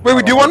 Wait,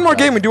 we do one more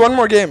game. We do one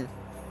more game.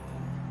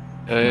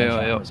 Yeah.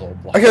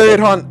 Okay, wait,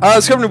 hon.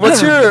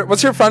 ScrubNoob,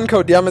 what's your friend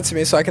code? DM it to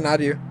me so I can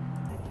add you.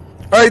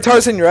 All right,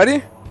 Tarzan, you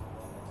ready?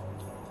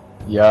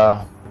 Yeah.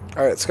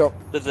 All right, let's go.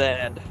 The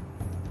end.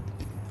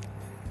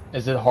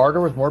 Is it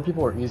harder with more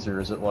people or easier?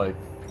 Is it like...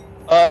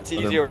 It's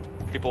easier,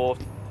 people.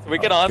 We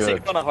can honestly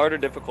good. go on a harder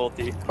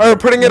difficulty. All right,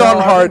 putting it No, on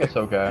I hard. think it's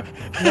okay.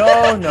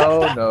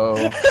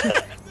 No.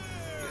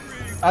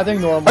 I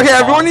think normal. Okay,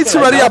 everyone needs to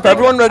ready up.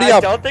 Everyone ready I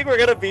up. don't think we're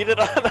gonna beat it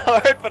on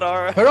hard, but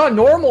alright. Put on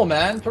normal,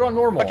 man. Put on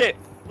normal. Okay,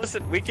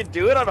 listen, we can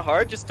do it on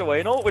hard, just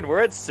Doaenel. When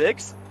we're at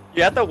 6,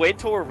 you have to wait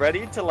till we're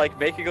ready to like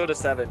make it go to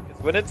 7.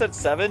 Because when it's at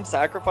 7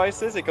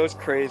 sacrifices, it goes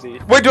crazy.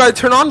 Wait, do I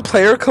turn on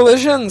player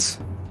collisions?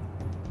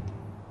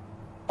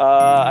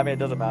 I mean, it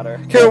doesn't matter.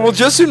 Okay, we'll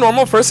just do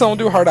normal first, and we'll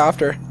do hard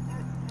after.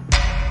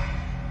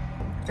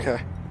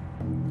 Okay.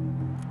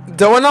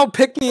 Doaenel,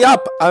 pick me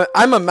up.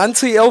 I'm a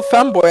mentally ill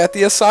femboy at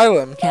the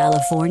asylum.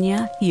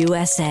 California,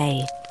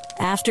 USA.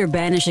 After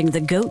banishing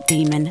the goat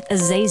demon,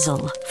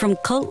 Azazel, from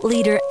cult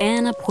leader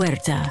Ana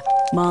Puerta,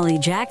 Molly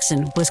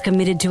Jackson was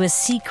committed to a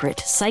secret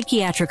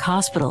psychiatric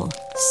hospital,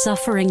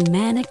 suffering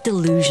manic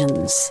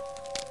delusions.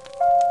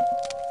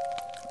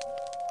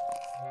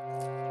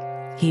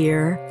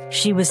 Here,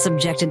 she was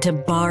subjected to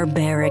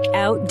barbaric,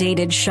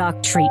 outdated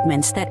shock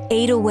treatments that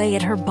ate away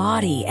at her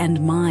body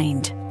and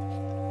mind.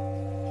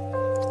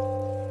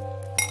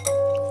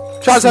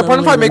 Guys, I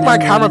wonder if I make my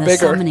camera The bigger.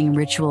 summoning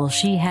ritual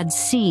she had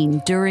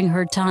seen during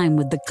her time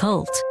with the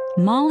cult,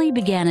 Molly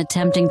began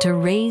attempting to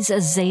raise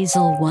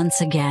Azazel once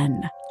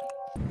again.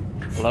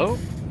 Hello?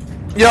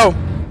 Yo.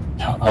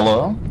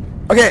 Hello?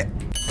 Okay.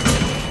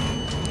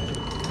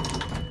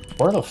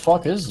 Where the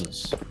fuck is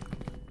this?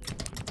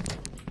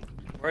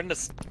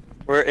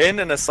 We're in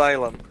an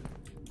asylum.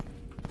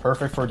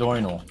 Perfect for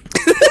Doaenel.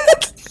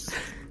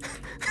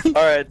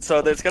 Alright,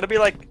 so there's gonna be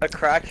like a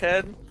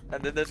crackhead,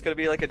 and then there's gonna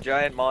be like a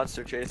giant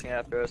monster chasing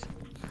after us.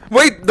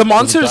 Wait, the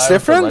monster's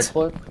different?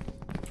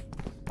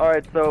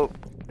 Alright, so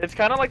it's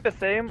kind of like the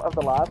same of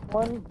the last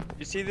one.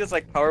 You see these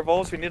like power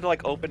vaults? We need to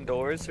like open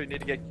doors, so we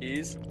need to get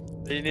keys.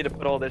 Then you need to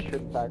put all this shit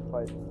in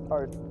sacrifice.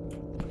 Alright.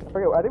 I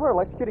forget, I think we're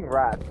electrocuting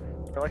rats.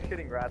 We're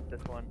electrocuting rats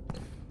this one.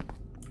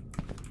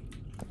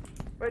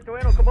 Wait,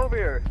 Doaenel, come over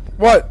here.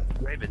 What?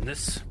 Raven,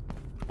 this.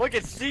 Look,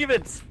 it's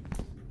Stevens.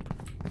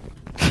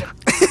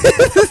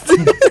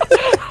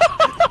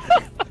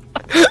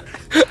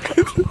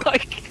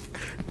 Like...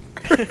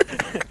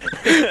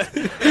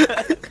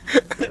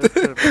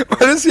 Why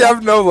does he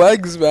have no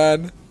legs,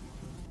 man?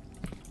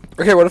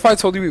 Okay, what if I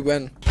told you we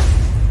win?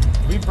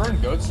 We burn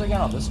goats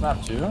again on this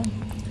map too?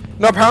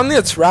 No, apparently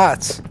it's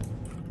rats.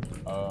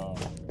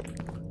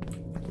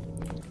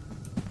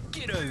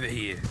 Get over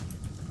here.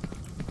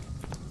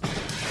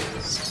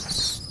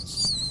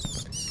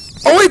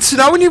 Oh wait, so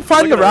now when you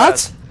find Look the at the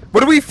rats,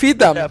 what do we feed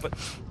them? Yeah, but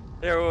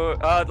they're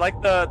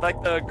like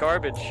the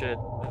garbage shit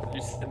that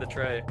you see in the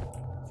tray.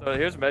 So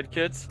here's med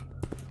kits.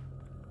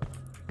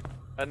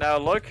 And now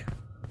look.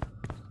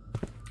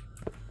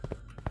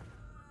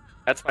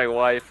 That's my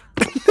wife.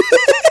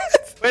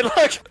 Wait,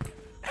 look.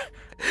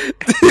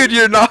 Dude,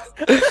 you're not.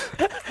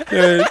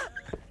 Wait.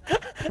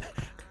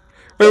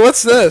 Wait,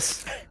 what's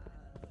this?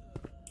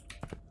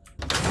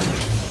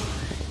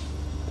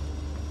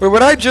 Wait, what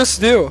did I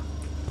just do?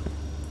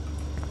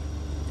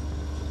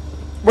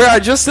 Wait, I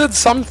just did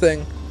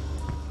something.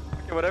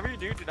 Okay, whatever you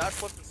do not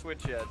flip the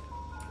switch yet.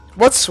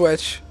 What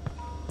switch?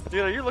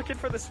 Dude, are you looking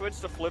for the switch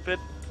to flip it?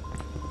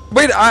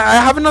 Wait, I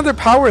have another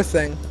power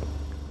thing.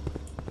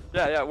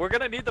 Yeah, we're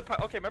gonna need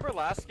the okay, remember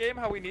last game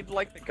how we need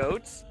like the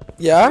goats?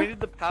 Yeah? We need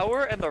the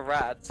power and the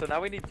rats, so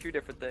now we need two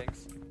different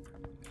things.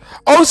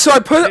 Oh, so I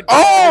put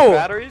Oh!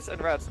 Batteries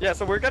and rats. Yeah,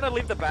 so we're gonna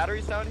leave the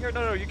batteries down here.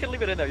 No, you can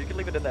leave it in there. You can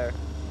leave it in there.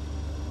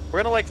 We're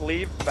gonna like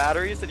leave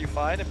batteries that you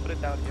find and put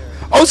it down here.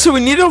 Oh, so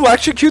we need to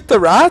electrocute the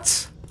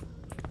rats?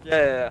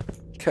 Yeah.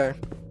 Okay.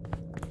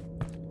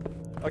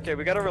 Okay,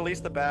 we gotta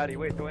release the baddie.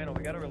 Wait, Doaenel,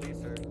 we gotta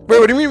release her. Wait,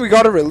 what do you mean we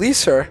gotta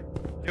release her?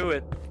 Do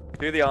it.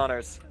 Do the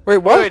honors. Wait,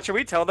 what? Wait, should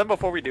we tell them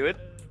before we do it?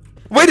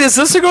 Wait, is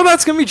this the girl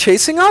that's gonna be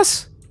chasing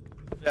us?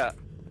 Yeah.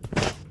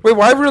 Wait,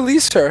 why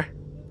release her?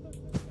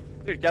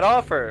 Dude, get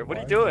off her. What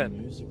are you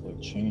doing? Music like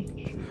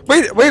change.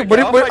 Wait, Get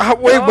off her, get off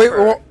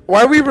her.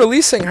 why are we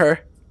releasing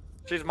her?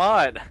 She's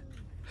mine.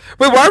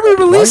 Wait, why are we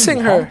releasing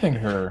Why are her? you humping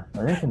her?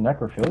 Are you into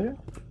necrophilia?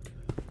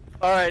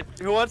 Alright,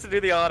 who wants to do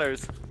the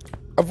honors?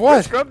 Of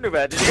what? ScrubNoob,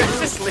 man. Did you guys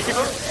just leave him?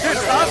 Dude,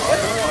 stop!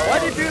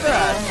 Why'd you do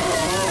that?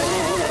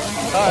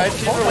 Alright,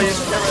 she's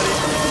released. Get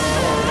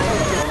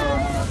ready.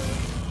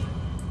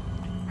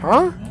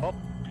 Huh? Oh,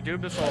 you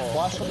doomed us all.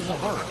 Flashlight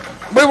doesn't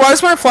work. Wait, why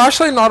is my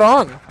flashlight not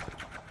on?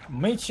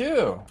 Me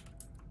too.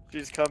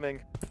 She's coming.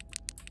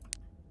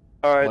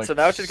 Alright, Like, so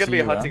now she's gonna be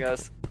see ya. hunting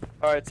us.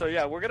 Alright, so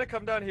yeah, we're gonna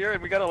come down here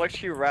and we gotta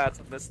electrocute rats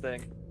on this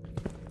thing.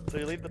 So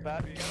you leave the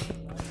battery.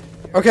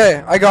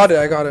 Okay, I got it.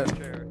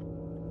 Chair.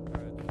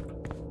 Alright.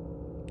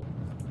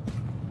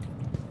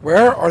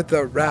 Where are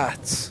the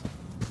rats?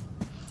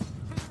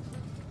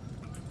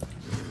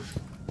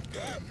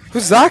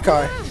 Who's that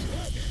guy?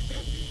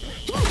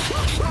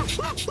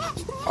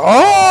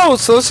 Oh,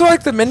 so those are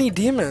like the mini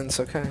demons.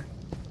 Okay.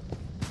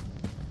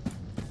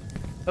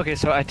 Okay,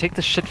 so I take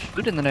the shit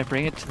food and then I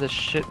bring it to the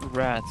shit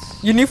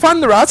rats. You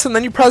find the rats and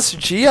then you press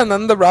G and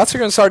then the rats are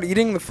gonna start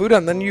eating the food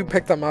and then you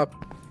pick them up.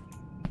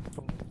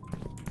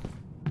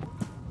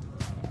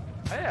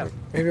 Yeah.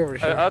 Maybe over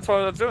here. That's what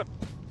I was doing.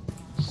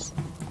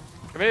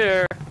 Come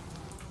here.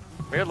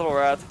 Come here, little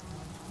rat.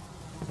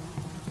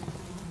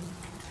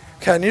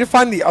 Okay, I need to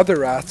find the other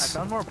I rats.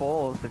 found more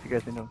bowls if you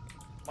guys need them.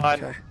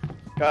 Mine. Okay.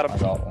 Got I him.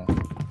 got one.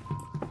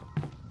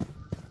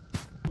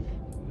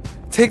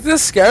 Take the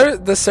stairs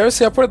to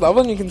the upward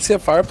level and you can see a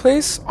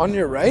fireplace on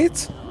your right.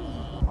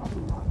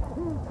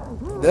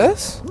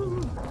 This?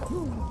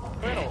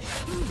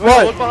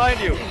 What? Look behind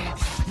you.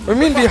 What do you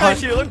mean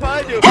behind? you. Look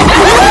behind you.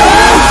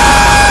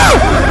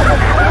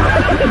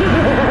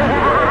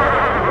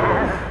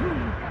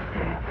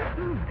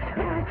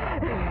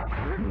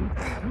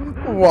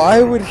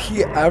 Why would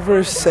he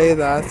ever say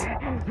that?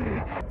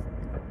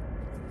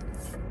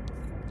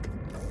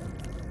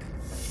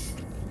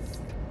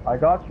 I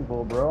got you,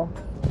 bro.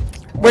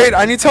 Wait,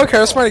 I need to tell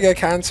Karasmai to get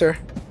cancer.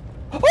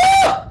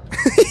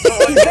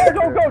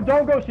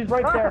 Don't go. She's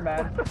right there,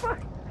 man. Is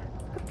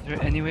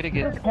there any way to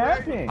get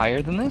Camping.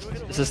 higher than this?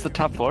 Is this the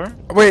top floor?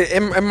 Wait,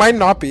 it might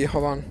not be.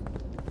 Hold on.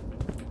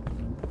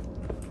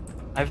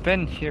 I've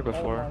been here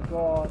before. Oh my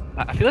god.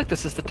 I feel like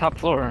this is the top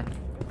floor.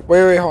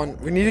 Wait, hold on.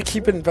 We need to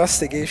keep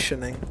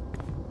investigationing.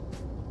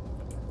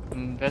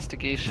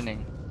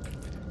 Investigationing.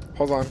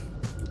 Hold on.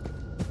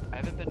 I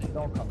haven't been.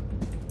 Don't come.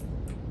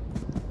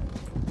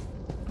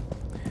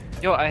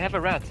 Yo, I have a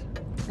rat.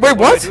 Wait, What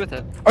do I what? do with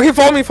it? Okay,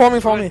 follow me, follow me,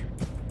 follow me.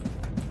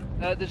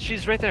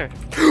 She's right there.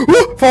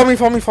 Follow me,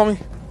 follow me, follow me.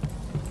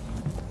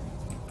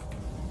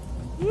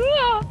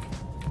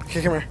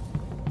 Okay, come here.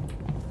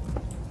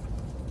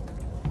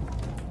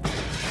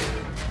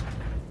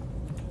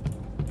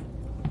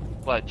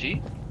 What,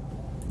 G?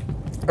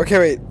 Okay,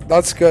 wait.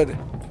 That's good.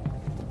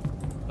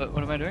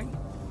 What am I doing?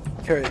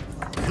 Okay,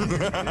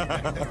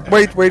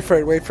 wait. Wait for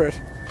it, wait for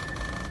it.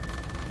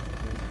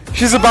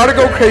 She's about to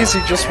go crazy,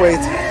 just wait.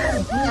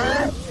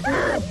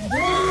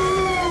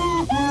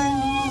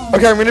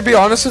 Okay, I'm gonna be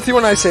honest with you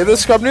when I say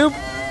this, ScrubNoob.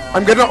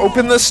 I'm gonna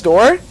open this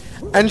door,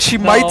 and she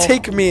might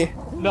take me.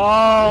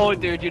 No,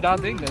 dude, you're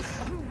not doing this.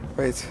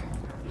 Wait.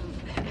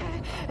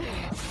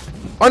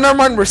 Oh, never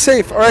mind, we're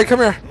safe. Alright, come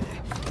here.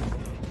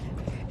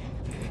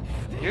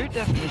 Your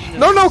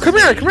definition of No, come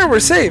here, we're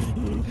safe.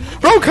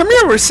 Bro, come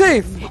here, we're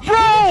safe.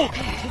 Bro!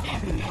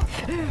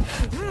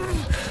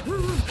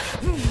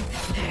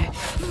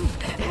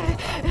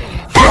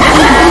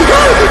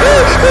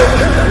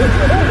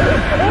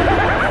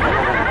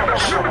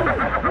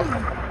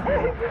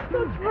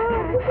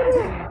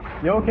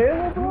 You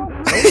okay, bro?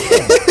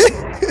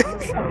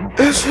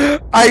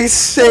 I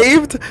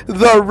saved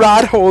the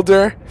rat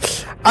holder.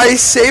 I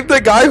saved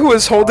the guy who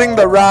was holding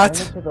the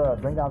rat.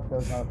 Bring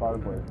downstairs, not a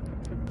fireplace.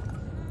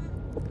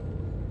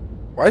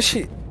 Why is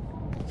she...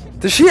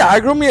 Does she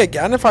aggro me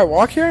again if I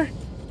walk here?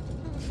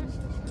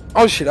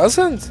 Oh, she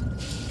doesn't?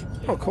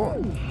 Oh,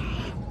 cool.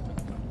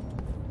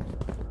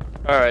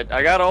 Alright,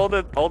 I got all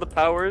the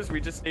powers. We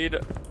just need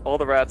all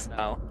the rats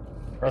now.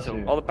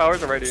 So all the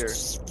powers are right here.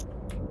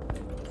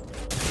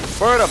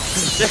 Burn them!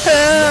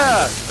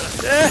 Yeah!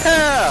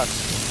 Yeah!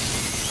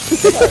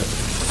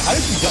 How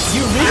did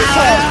you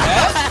recall,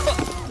 man?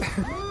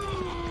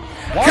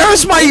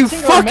 Karasmai, you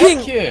fucking...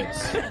 Kids.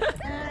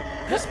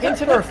 Just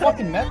into our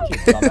fucking med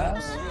kits,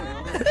 dumbass.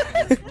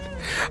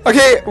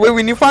 Okay, wait,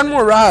 we need to find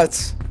more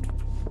rats.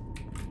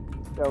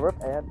 Yo, rip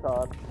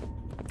Anton.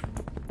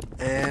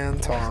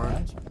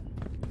 Anton.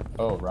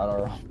 Oh,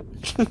 radar.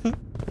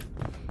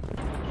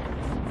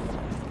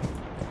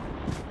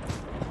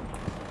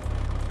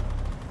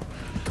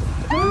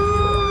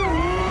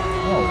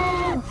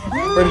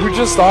 Wait, who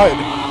just died?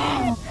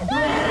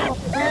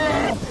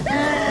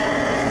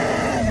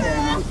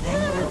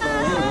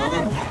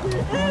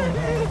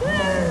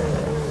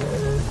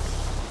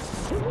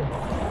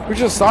 Who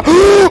just died? Oh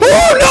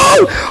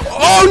no!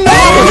 Oh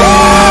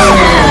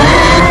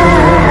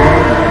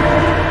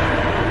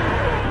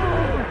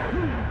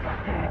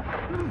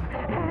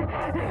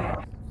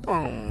no!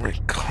 Oh my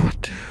god,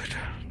 dude.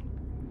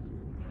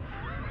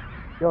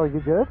 Yo, you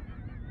good?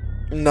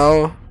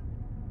 No.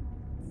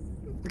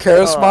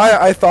 Karasmai,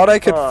 I thought I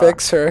could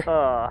fix her.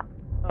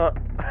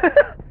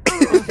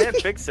 You can't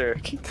fix her.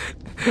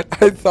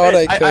 I thought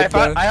I could.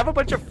 I have a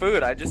bunch of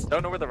food. I just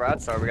don't know where the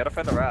rats are. We gotta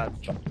find the rats.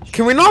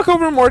 Can we knock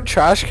over more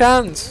trash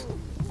cans?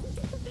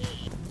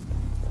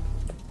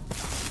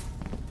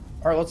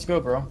 Alright, let's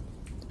go, bro.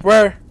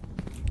 Where?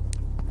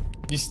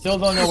 You still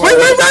don't know Wait,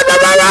 where.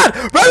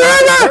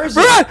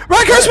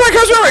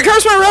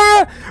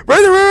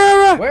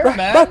 run! Where,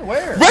 man?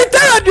 Where? Right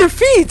there on your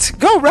feet!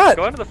 Go, rat!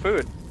 Go into the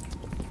food.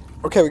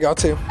 Okay, we got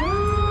to.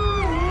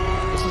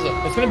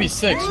 It's gonna be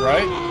 6,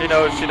 right?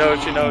 She knows.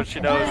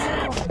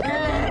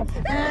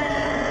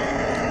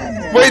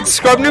 Wait,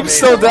 ScrubNoob's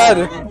still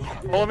dead.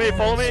 Follow me.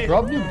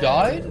 ScrubNoob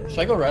died? Should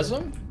I go res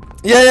him?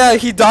 Yeah,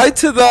 he died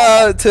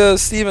to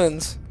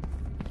Stevens.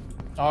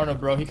 I don't know,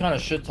 bro. He kind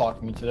of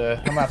shit-talked me today.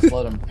 I'm gonna have to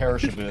let him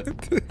perish a bit.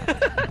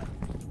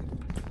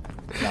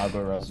 Nah, I'll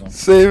go res him.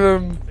 Save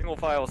him. Single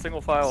file.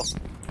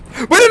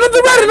 Wait,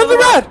 another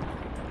rat!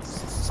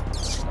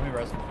 Let me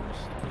res him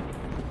first.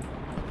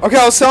 Okay,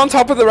 I'll stay on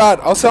top of the rat.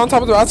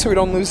 So we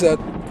don't lose it.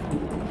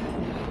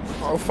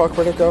 Oh fuck,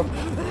 where'd it go?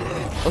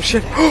 Oh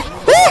shit.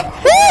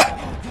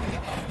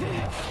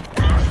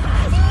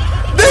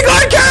 They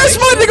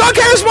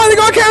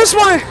got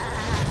Karasmai!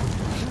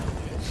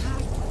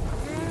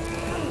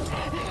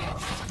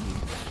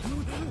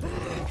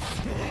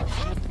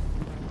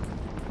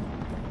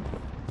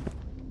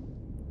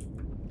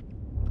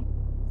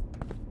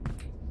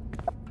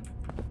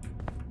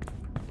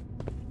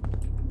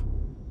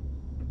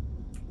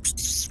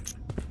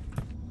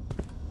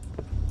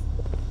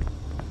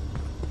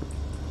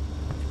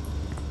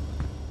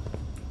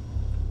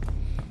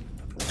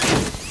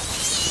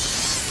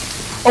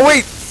 Oh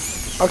wait!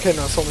 Okay,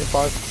 no, it's only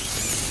 5.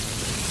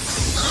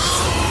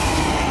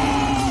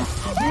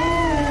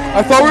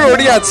 I thought we were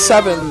already at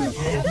 7.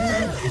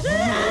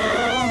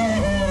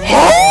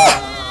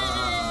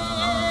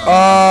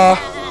 Huh?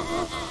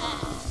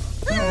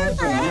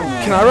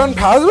 Can I run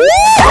past?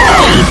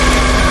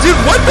 Dude,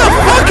 what the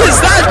fuck is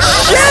that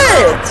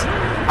shit?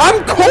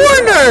 I'm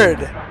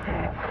cornered.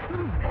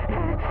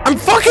 I'm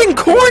fucking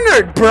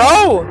cornered,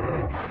 bro.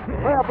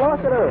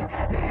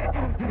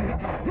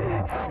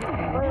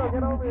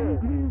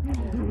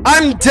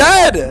 I'm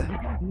dead.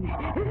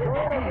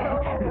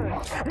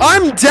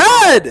 I'm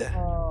dead.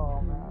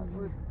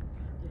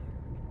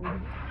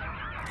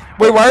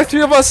 Wait, why are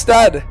 3 of us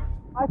dead?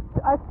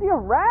 I see a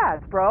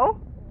rat, bro.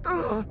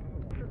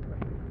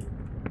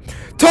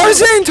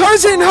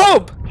 Tarzan,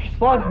 help!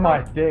 Slug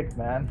my dick,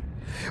 man.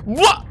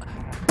 What?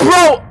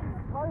 Bro!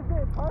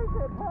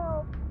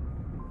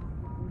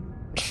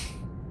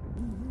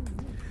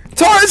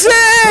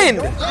 Tarzan!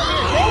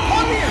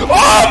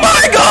 Oh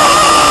my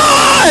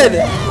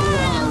god!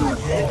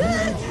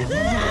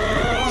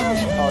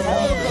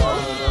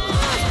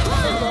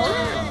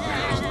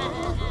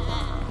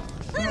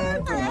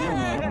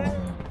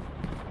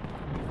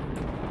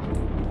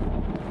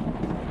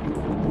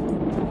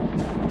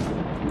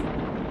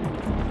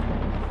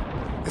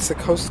 Is the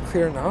coast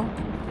clear now?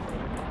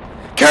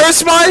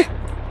 Karasmai!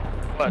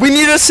 We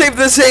need to save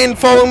the Zane,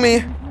 follow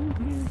me.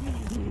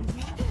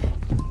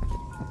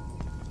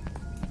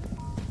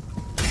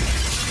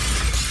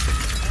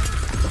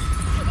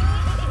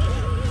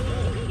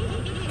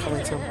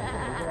 Coming to him.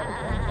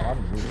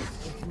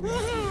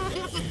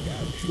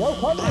 Yo,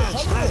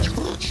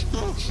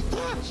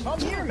 come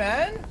here,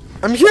 man.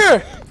 I'm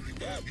here!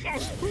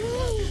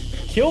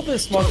 Kill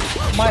this mother.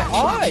 My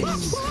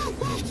eyes.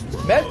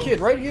 Med kid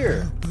right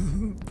here.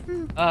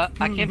 I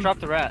can't drop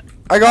the rat.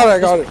 I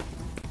got it.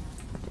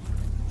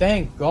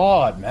 Thank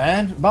God,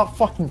 man. About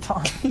fucking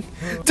time.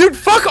 Dude,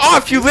 fuck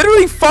off! You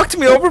literally fucked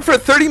me over for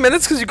 30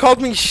 minutes because you called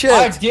me shit.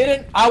 I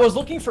didn't. I was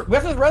looking for. We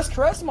have to rest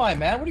Karasmai,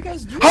 man. What are you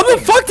guys doing? How the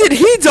fuck did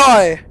he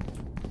die?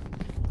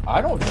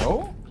 I don't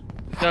know.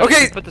 No, Okay.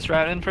 can you put this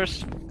rat in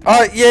first.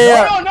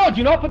 Yeah. No.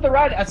 Do not put the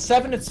rat at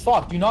 7. It's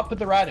fucked. Do not put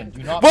the rat in.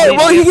 Do not.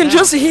 Well, he can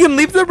now. he can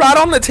leave the rat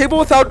on the table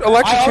without I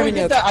already electrocuting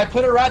did it. that. I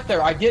put a rat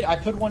there. I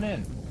put one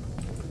in.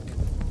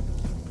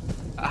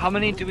 How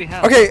many do we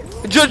have? Okay,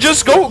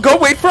 just go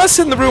wait for us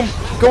in the room.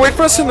 Go wait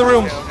for us in the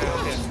room.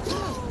 Okay.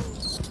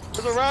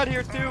 There's a rat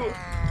here too.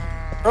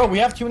 Bro, we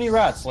have too many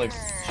rats. Like,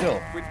 chill.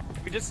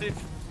 We just need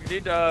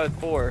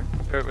 4.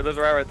 There's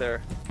a rat right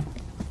there.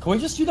 Can we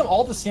just do them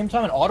all at the same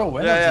time and auto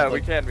win? Yeah, Or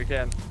is it, we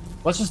can.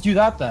 Let's just do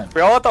that then.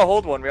 We all have to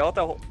hold one.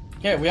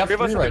 Okay, we have 3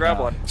 of us 3 have to right grab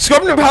now. one.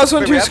 ScrubNoob has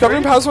one Wait, too. we have 3?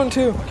 ScrubNoob has one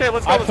too. Okay,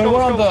 let's go. I Let's put go.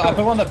 one on the. Let's I go.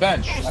 put one on the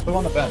bench. I put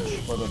one on the bench.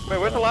 For the, Wait,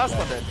 where's the last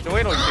one then?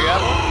 Doaenel, do you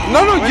have one?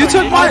 No, you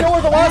took I mine. know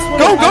where the last one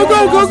Go, is. I know go,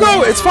 where the last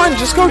one is. It's fine.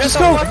 Just go. Get the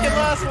fucking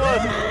last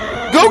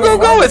one.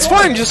 Go. It's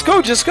fine.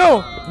 Just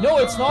go. No,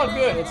 it's not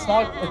good. It's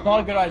not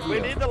a good idea. We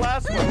need the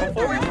last one.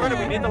 Before we turn it,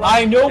 we need the last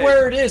one. I know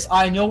where it is.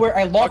 I know where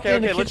I locked it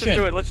in the Okay,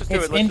 kitchen. let's just do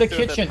it. It's in the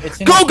kitchen. It's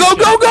in Go. the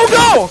kitchen.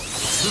 Go.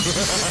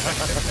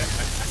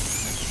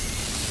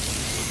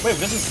 Wait,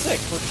 this is sick.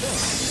 We're chill.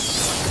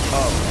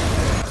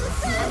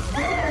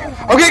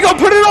 Okay, go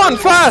put it on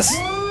fast.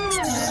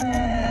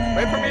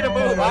 Wait for me to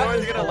move.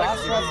 Otherwise, you're The gonna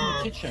last rat's in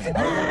the kitchen.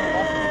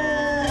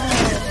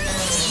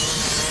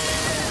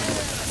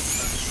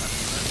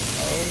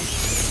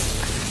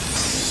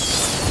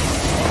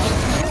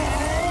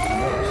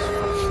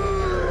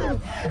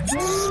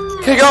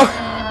 Okay, go.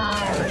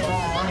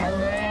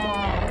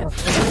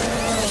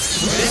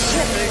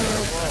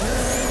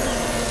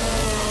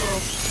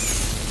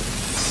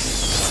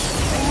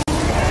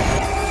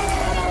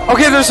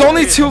 Okay, there's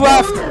only 2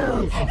 left.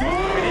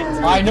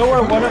 I know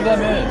where one of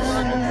them is.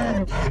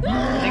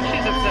 I think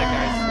she's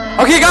upset,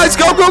 guys. Okay, guys,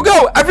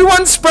 go.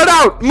 Everyone spread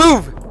out.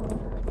 Move.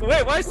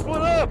 Wait, why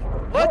split up?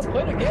 Let's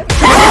play again.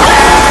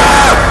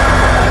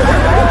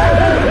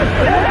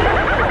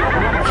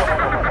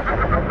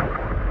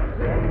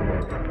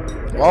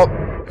 Well,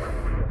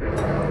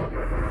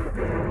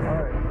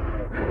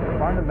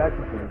 Find the message.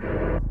 I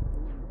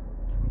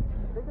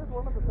think there's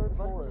one on the 3rd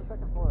floor.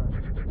 2nd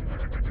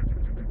floor.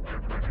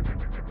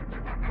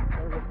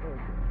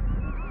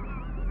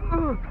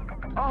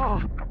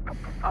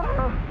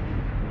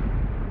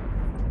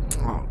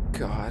 oh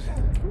god.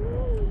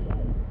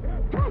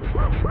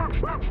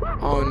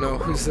 Oh no,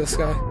 who's this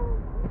guy?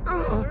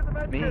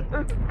 Me.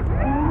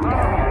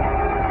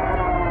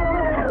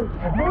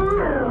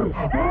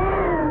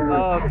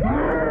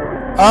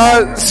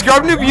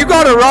 ScrubNoob, you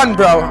gotta run,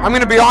 bro. I'm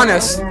gonna be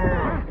honest.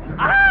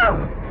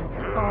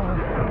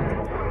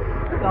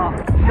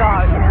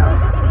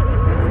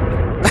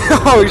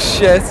 Oh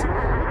shit.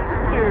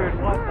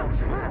 Dude, what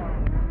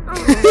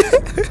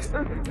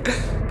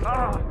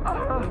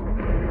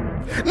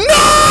No!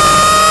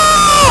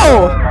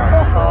 Oh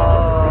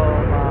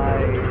my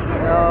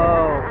no.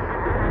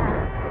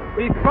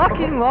 We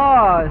fucking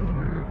lost.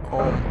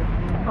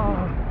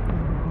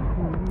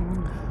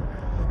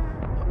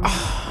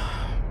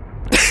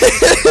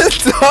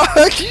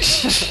 Dog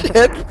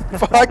shit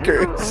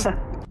fuckers.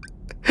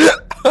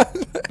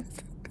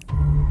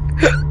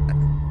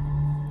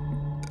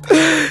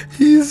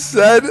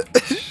 said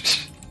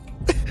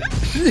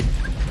she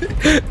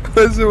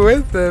was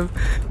with him.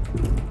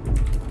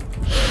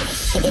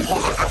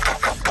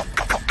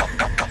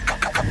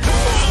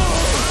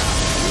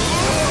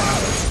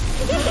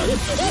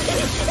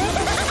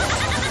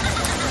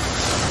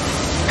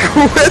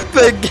 With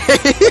the game.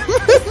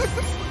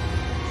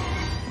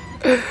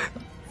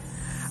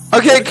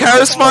 Okay,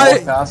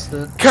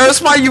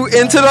 Karasmai, you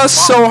inted us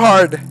so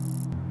hard.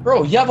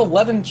 Bro, you have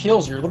 11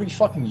 kills. You're literally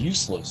fucking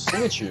useless.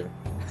 Look at you.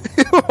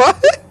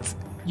 What?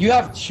 You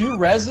have 2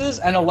 reses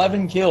and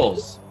 11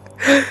 kills.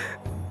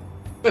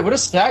 Wait, what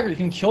is stagger? You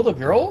can kill the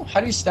girl? How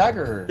do you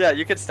stagger her? Yeah,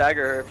 you can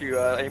stagger her if you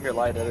aim your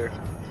light at her.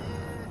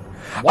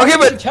 Why Okay,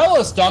 didn't but you tell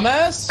us,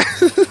 dumbass.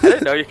 I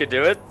didn't know you could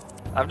do it.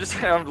 I'm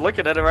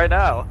looking at it right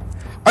now.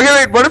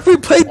 Okay, wait, what if we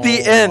played the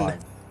inn?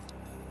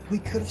 We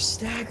could have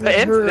staggered The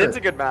her. inn's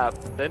a good map.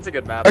 The inn's a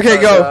good map. Okay,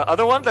 go. The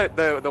other one,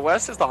 the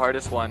west is the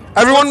hardest one.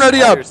 Everyone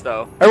ready up.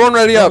 Though. Everyone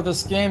ready Bro, up.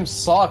 this game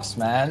sucks,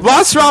 man.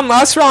 Last round.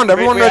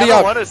 Everyone we ready haven't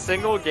up. won a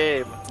single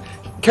game.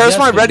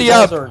 Karasmai, ready you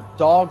up. guys are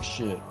dog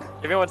shit.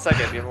 Give me 1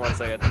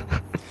 second.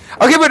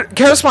 Okay, but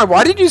Karasmai,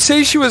 why did you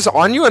say she was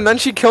on you and then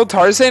she killed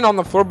Tarzaned on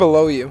the floor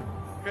below you?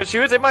 Because she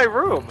was in my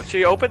room.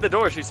 She opened the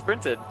door. She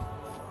sprinted.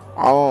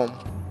 Oh.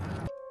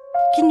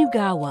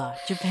 Kinugawa,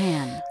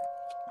 Japan.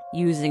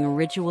 Using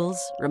rituals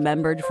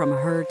remembered from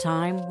her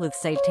time with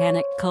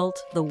satanic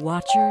cult The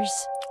Watchers,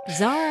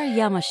 Zara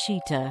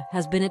Yamashita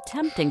has been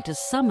attempting to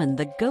summon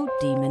the goat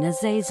demon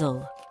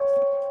Azazel.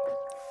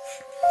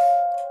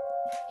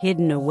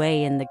 Hidden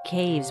away in the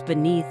caves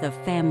beneath a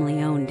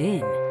family-owned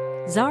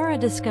inn, Zara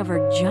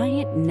discovered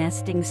giant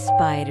nesting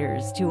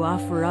spiders to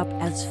offer up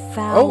as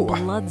foul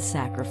blood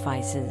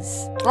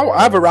sacrifices. Oh,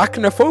 I have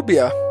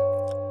arachnophobia.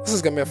 This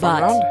is gonna be a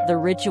fun round. But the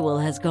ritual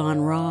has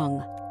gone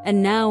wrong,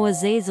 and now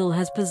Azazel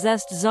has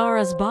possessed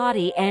Zara's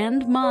body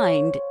and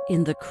mind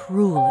in the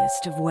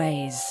cruelest of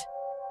ways.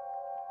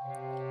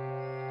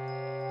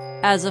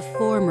 As a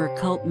former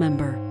cult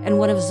member and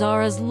one of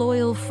Zara's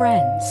loyal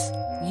friends,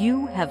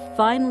 you have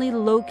finally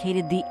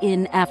located the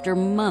inn after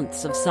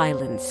months of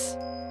silence.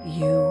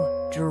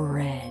 You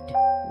dread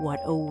what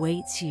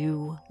awaits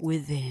you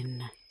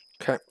within.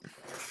 Okay.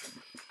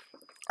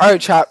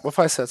 Alright, chat. What if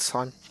I said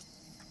son?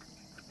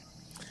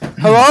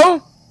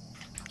 Hello?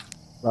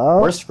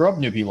 Where's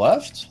ScrubNoob? He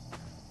left?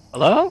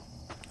 Hello?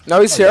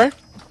 No, he's here.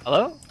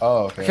 Hello?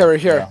 Oh, okay. Okay, we're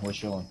here. Yeah, we're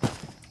chilling.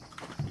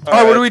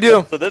 Alright, what do we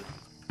do? So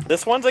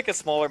this one's like a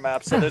smaller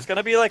map. So there's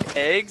gonna be like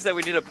eggs that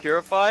we need to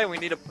purify, and we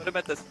need to put them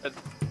at this.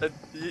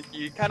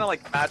 You kind of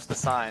like match the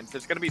signs.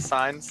 There's gonna be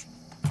signs,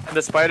 and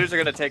the spiders are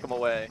gonna take them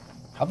away.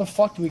 How the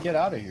fuck do we get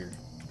out of here?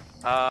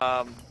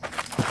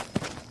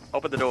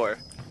 Open the door.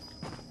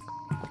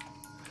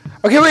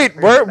 Okay, wait.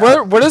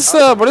 What is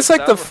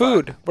like the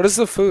food? What is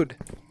the food?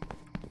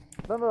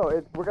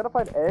 No. We're gonna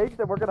find eggs,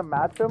 and we're gonna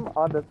match them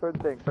on this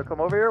certain thing. So come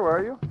over here. Where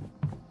are you?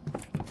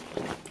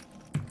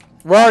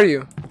 Where are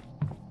you?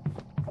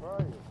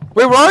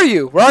 Wait, where are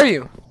you? Where are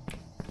you?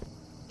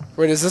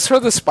 Wait, is this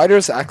where the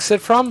spiders exit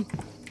from?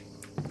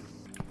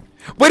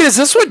 Wait, is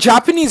this what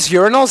Japanese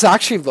urinals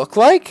actually look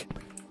like?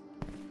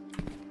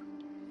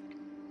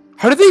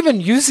 How do they even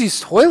use these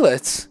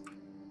toilets?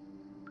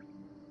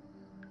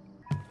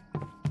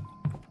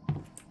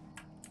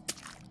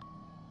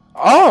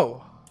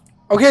 Oh!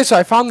 Okay, so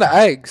I found the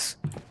eggs.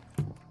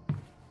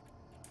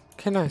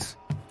 Okay, nice.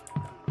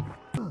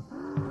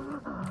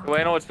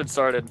 Doaenel, it's been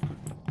started.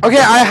 Okay,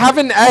 I have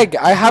an egg.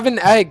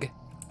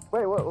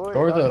 Wait.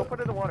 Go put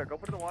it in the water. Go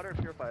put it in the water and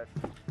purify it.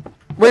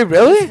 Wait,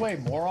 really?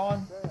 Wait,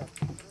 moron.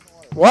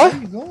 What? Where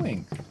are you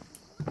going?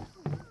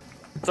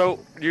 So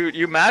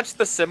you match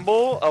the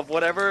symbol of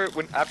whatever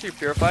after you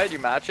purify it, you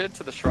match it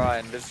to the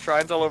shrine. There's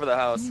shrines all over the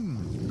house.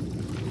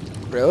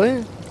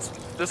 Really?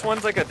 This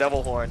one's like a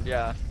devil horn,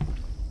 yeah.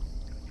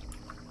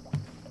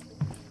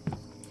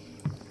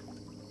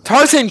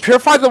 Tarzaned,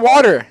 purify the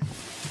water.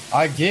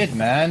 I did,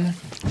 man.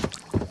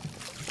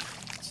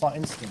 It's not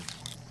instant.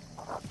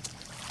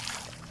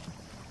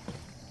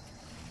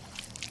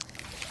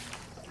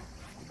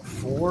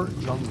 Four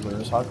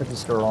junglers. How could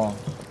this go wrong?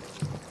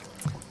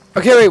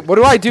 Okay, wait. What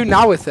do I do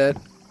now with it?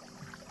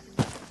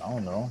 I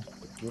don't know.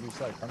 Do what he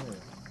said. Come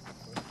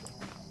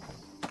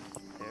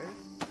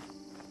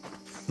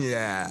here.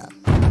 Yeah.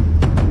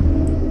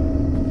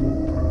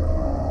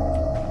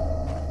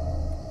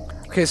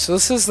 Okay, so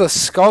this is the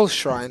skull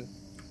shrine.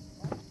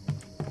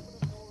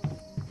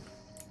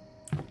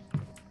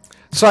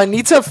 So I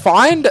need to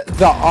find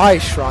the eye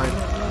shrine.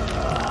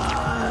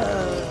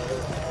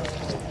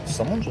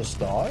 Someone just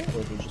died,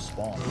 or they just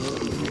spawned?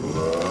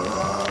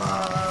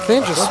 They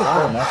just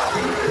spawned.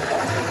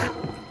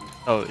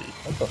 Oh,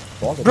 What the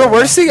fuck? Bro,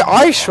 where's the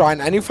eye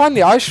shrine? I need to find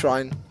the eye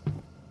shrine.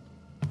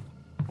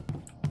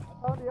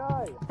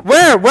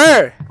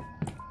 Where?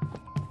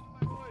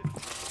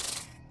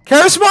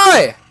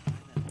 Karasmai!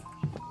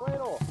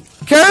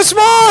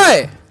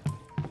 Karasmai!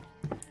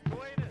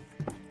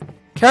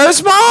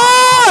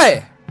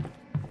 Karasmai!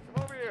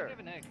 Come over here.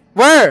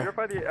 Where?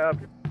 Purify the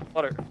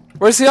water.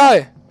 Where's the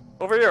eye?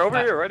 Over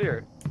here, right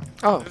here.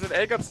 Oh. There's an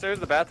egg upstairs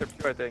in the bathroom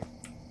too, I think.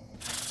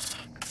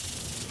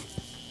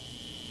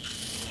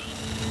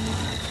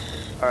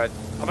 Alright,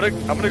 I'm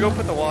gonna go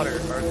put the water.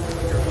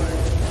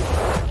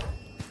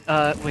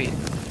 Wait.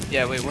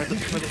 Yeah, wait, where the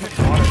fuck's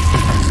the water?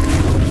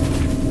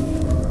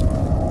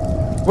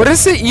 What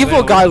does the evil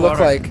Wait, guy where's the look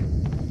water? like?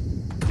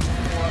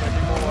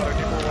 Need more water.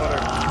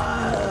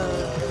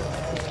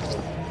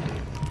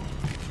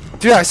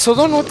 Dude, I still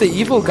don't know what the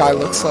evil guy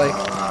looks like.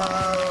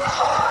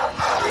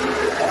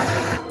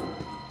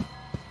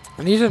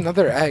 I need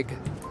another egg.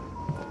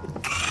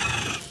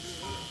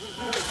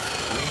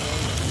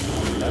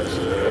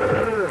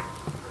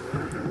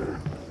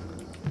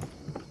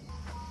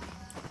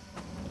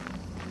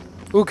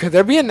 Ooh, could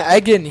there be an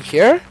egg in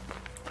here?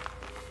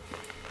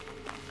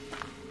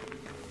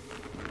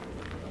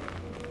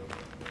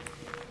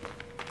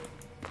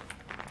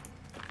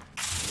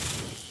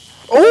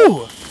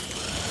 Ooh!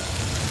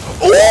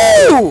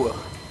 Ooh!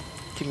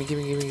 Gimme.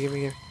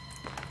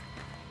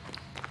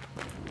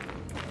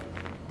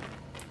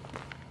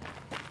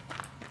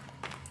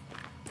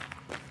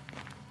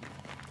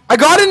 I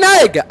got an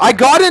egg! I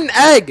got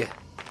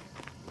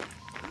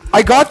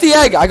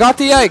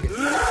the egg!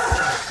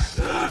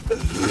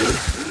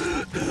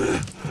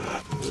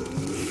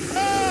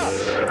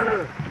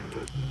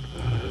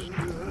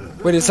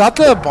 Wait, is that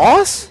the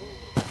boss?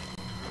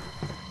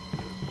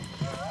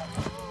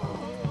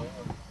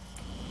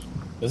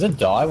 Does it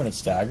die when it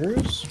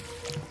staggers?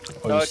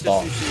 Or No, you it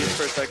stop? just CC'd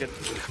for a second.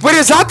 Wait,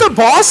 is that the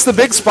boss? The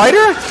big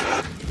spider?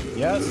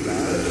 Yes,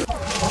 man.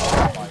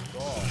 Oh my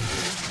god.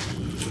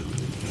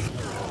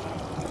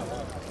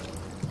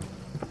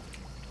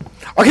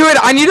 Okay, wait,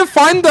 I need to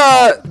find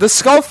the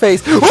skull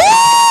face.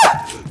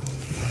 Ah!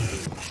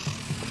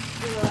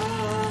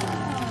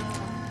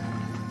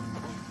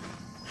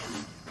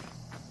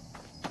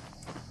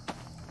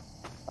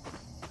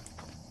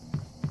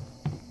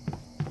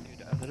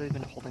 Dude, I've literally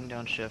been holding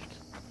down shift.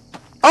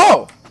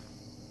 Oh!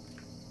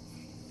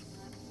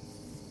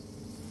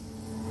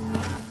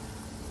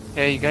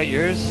 Hey, you got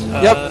yours?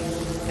 Yep.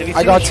 Have you I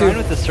seen got the shrine two.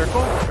 with the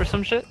circle or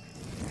some shit?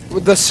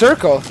 With the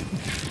circle?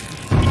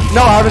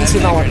 No, I haven't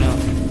seen that Right one.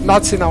 now.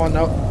 Not seen that one,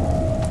 no.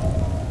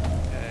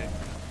 Okay.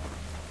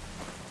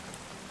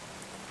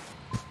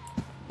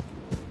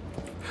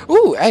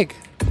 Ooh, egg.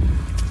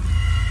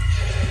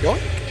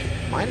 Yoink.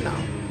 Mine now.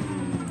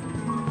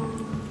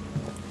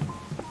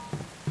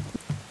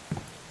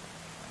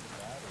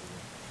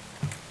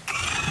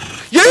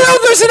 Yo,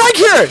 there's an egg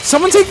here!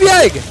 Someone take the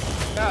egg!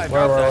 Yeah, I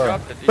Where?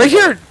 dropped it. Right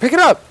here, pick it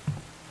up.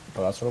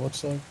 Oh, that's what it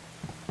looks like?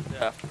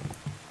 Yeah.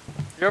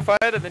 You're fine,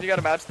 and then you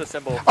gotta match the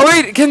symbol. Oh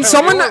wait, can Hey,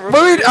 someone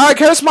wait,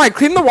 Karasmai,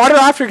 clean the water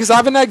after because I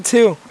have an egg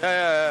too.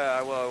 Yeah,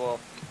 I will.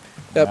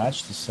 Yep.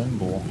 Match the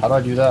symbol. How do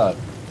I do that?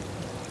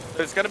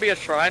 There's gonna be a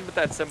shrine with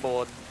that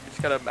symbol, and you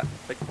just gotta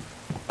like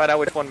find out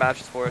which one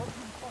matches for it.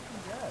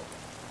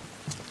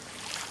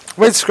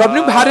 Wait,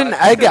 ScrubNoob had an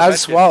I think egg there's a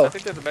as medkit. well. I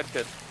think there's a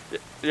medkit.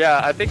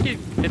 Yeah, I think he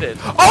did.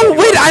 Oh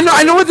wait,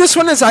 I know what this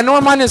one is. I know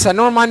where mine is. Okay,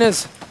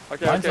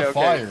 Mine's okay. a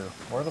fire.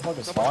 Where the fuck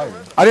is fire?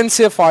 I didn't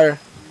see a fire.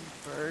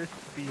 First,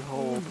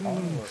 behold.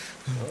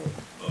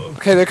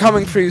 Okay, they're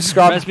coming for you,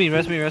 Scrub. Res me.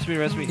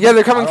 Yeah,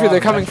 they're coming for you. They're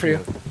coming for you.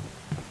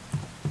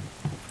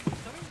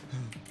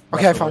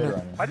 Okay, I found it.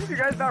 Why did you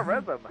guys not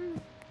res them?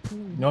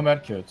 No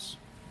medkits.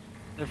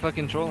 They're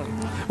fucking trolling.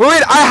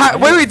 Wait,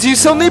 wait, do you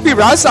still need to be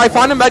res? I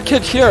found a med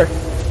kit here.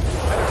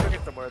 I took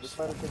it somewhere. This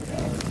might have taken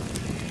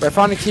it. I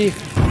found a key.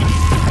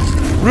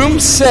 Room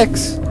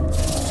 6.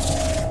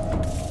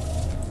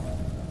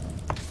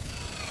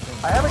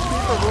 I have a key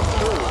for room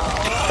 2.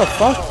 What the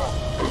fuck?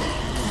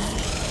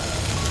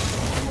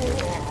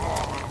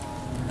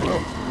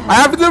 I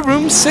have the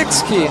room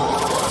 6 key. What?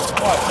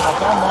 I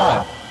found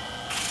mine.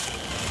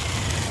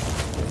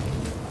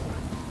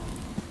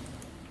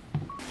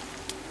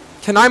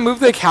 Can I move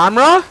the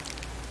camera?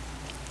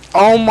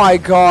 Oh my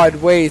god,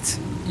 wait.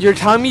 You're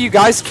telling me you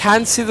guys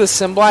can't see the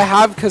symbol I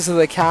have because of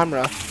the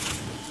camera.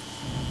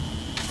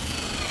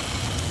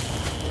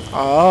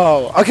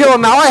 Oh. Okay, well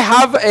now I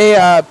have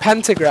a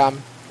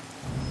pentagram.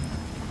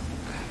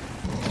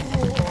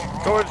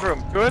 Storage room.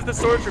 Who has the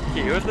storage room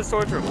key? Who has the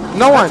storage room?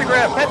 No one.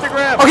 Pentagram.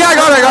 Okay, I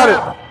got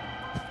it.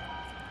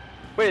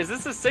 Wait, is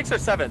this the 6th or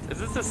 7th? Is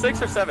this the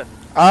 6th or 7th?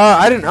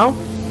 I don't know.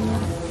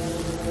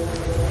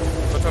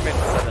 Don't tell me it's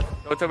the 7th.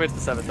 Don't tell me it's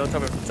the 7th. Don't tell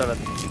me it's the 7th.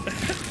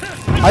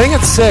 I think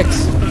it's 6.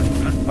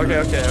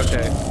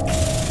 Okay.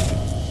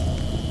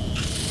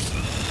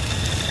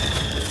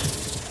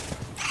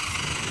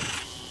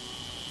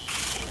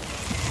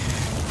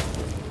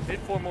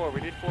 We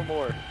need 4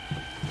 more.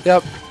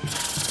 Yep.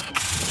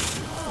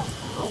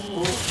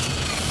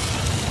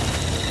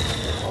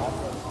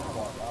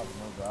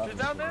 She's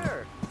down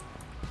there.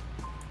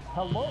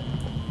 Hello?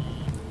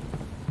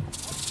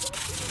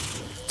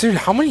 Dude,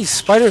 how many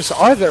spiders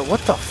are there?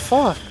 What the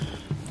fuck?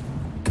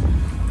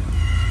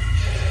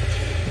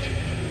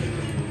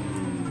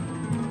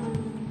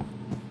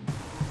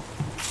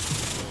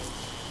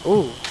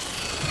 Ooh.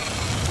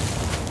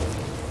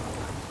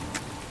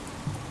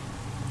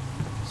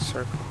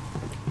 Circle.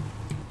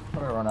 I'm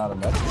gonna run out of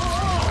medkits.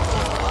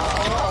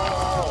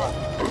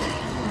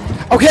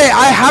 Okay,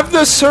 I have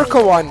the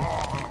circle one.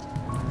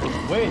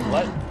 Wait,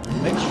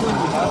 Make sure you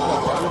have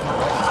like everything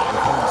ready.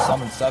 We're on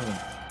summon 7.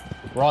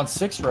 We're on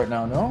 6 right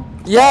now, no?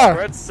 Yeah.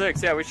 We're at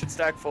 6. Yeah, we should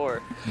stack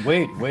 4.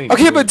 Wait.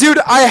 Okay, but dude,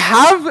 I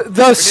have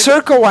the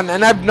circle one,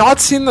 and I've not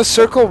seen the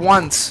circle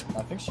once.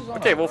 I think she's on.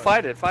 Okay, we'll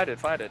fight it. Fight it.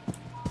 Fight it.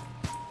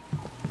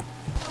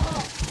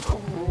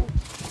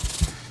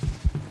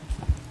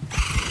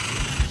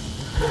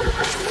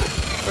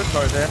 Where's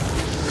Tarzan?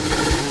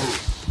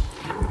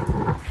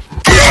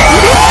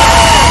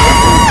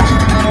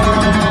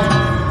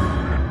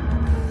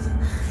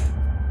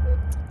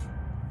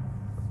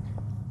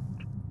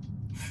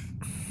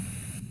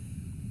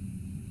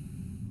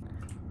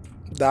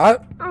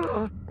 That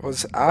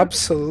was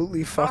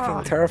absolutely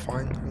fucking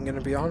terrifying. I'm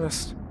gonna be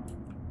honest.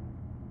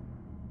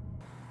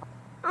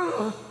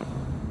 I'm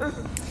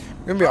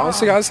gonna be honest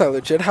with you guys, I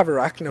legit have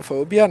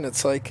arachnophobia, and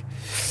it's like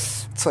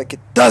it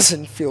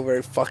doesn't feel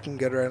very fucking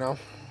good right now.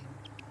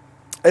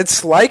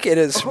 It's like it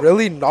is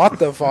really not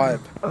the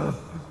vibe.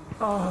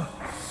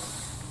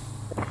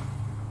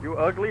 You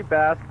ugly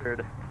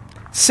bastard.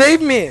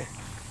 Save me!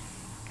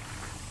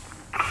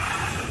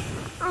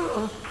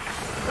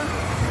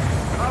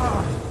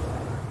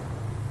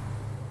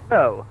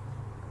 No.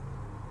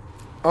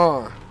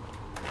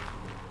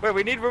 Wait,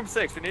 we need room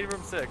 6. We need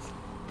room 6.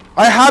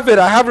 I have it.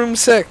 I have room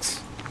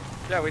 6.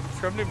 Yeah,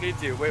 ScrubNoob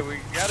needs you. Wait, we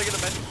gotta get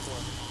a message for him.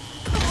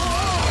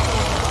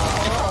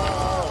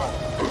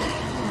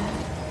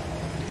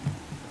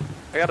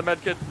 I got a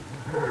med kit.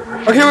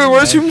 Okay, wait.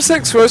 Where's room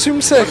 6? Where's room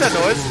 6? What's that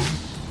noise?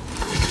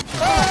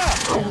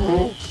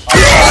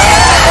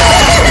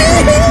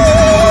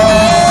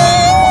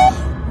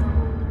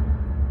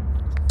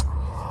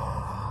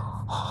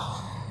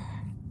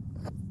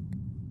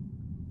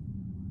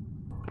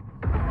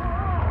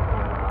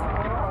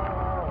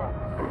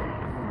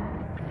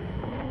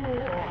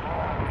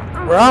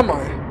 Where am I?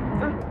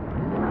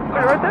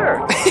 Hey, right there.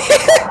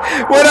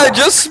 Wait, I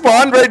just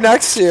spawned right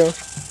next to you.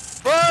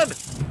 Run!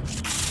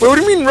 Wait, what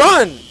do you mean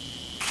run?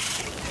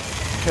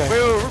 Okay.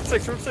 Wait, room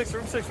 6, room 6,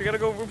 room 6. We gotta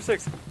go room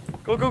 6.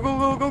 Go, go, go,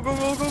 go, go, go,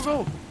 go, go,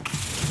 go.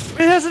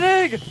 It has an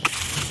egg!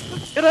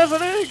 It has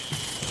an egg!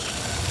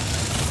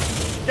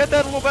 Get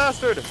that little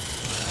bastard!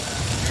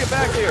 Get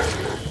back here!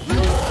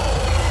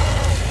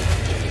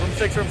 Room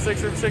 6, room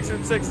 6, room 6,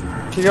 room 6.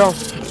 Keep going.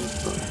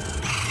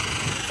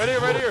 Right here,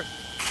 right here.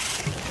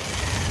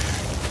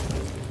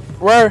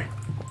 Where?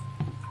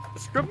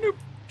 Is ScrubNoob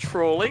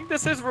trolling?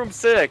 This is room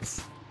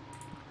 6.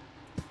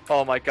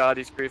 Oh my god,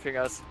 he's griefing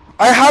us.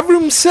 I have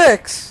room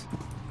 6.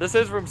 This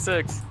is room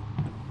 6.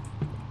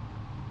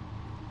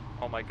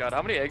 Oh my god,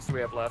 how many eggs do we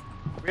have left?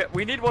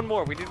 We need one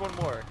more, we need one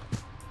more.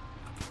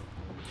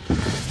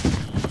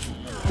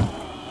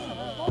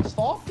 Stop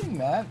stalking,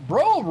 man.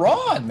 Bro,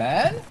 run,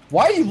 man.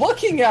 Why are you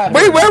looking at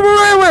her? Wait,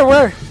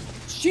 where?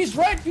 She's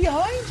right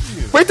behind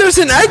you. Wait, there's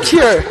an egg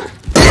here.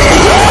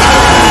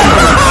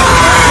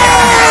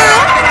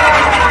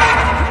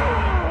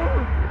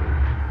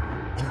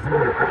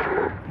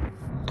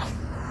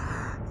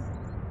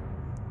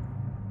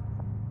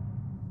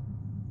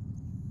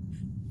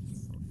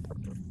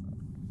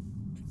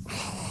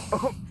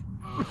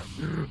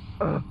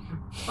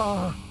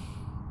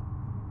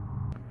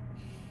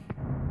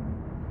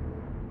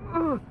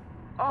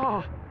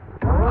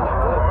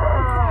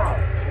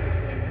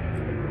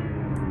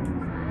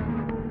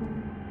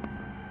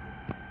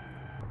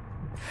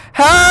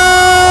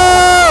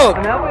 Help!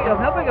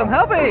 I'm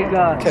helping!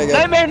 Okay, good.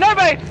 Nightmare! No,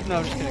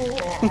 I'm just kidding.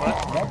 What?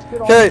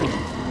 Okay.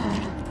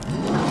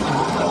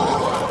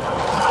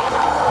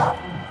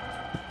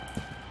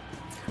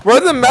 Where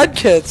are the med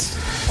kits?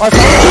 Oh,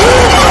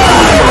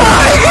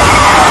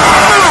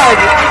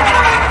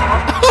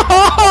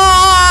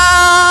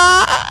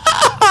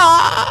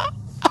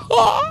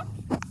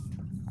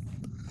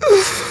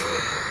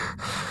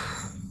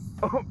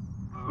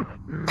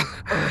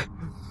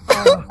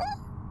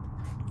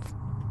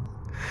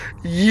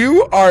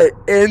 You are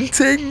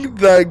inting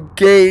the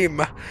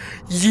game.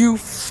 You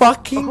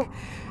fucking...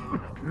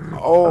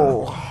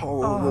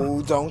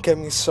 Oh, don't get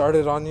me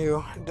started on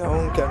you.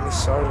 Don't get me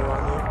started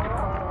on you.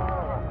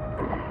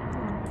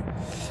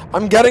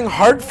 I'm getting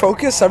hard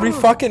focus every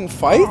fucking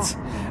fight,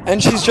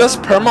 and she's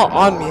just perma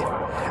on me.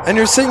 And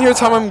you're sitting here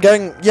telling me I'm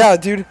getting... Yeah,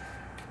 dude.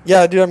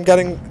 Yeah, dude, I'm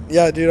getting...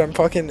 Yeah, dude, I'm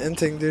fucking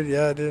inting, dude.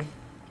 Yeah, dude.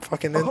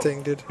 Fucking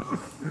inting, dude.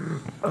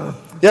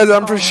 Yeah, dude,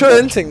 I'm for sure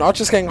inting, not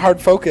just getting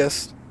hard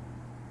focused.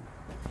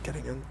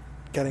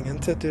 Getting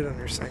into it, dude, and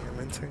you're saying I'm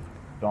inting.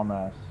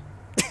 Dumbass.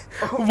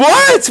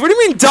 What? What do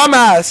you mean,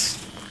 dumbass?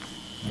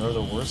 You're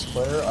the worst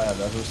player I have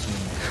ever seen.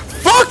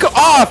 Fuck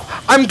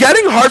off! I'm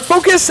getting hard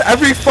focus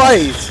every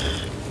fight.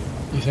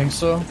 You think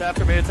so? It's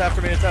after me, it's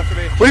after me, it's after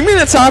me. What do you mean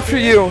it's after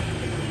you?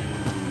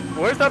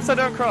 Where's the upside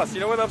down cross?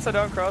 You know where the upside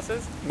down cross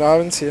is? No, I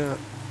haven't seen it.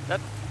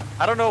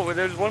 I don't know,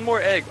 there's one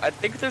more egg. I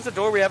think there's a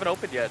door we haven't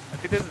opened yet.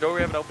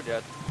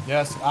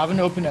 Yes, I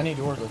haven't opened any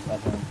doors with that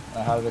thing.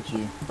 I have it at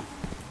you.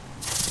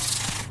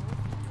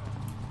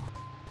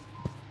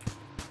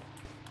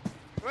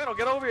 Doaenel,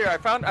 get over here. I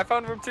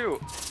found room 2.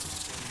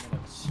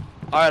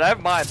 Alright, I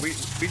have mine. We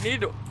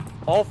need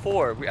all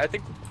 4. I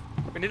think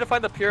We need to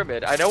find the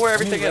pyramid. I know where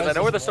everything is. I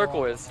know where the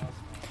circle is.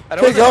 I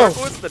know Okay, where the go.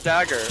 circle is. The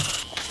dagger.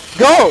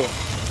 Go.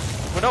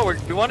 Well, no,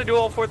 we want to do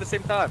all 4 at the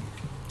same time.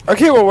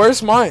 Okay, well,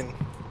 where's mine?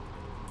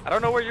 I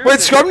don't know where yours Wait,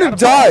 is. ScrubNoob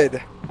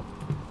died.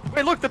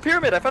 Wait, look, the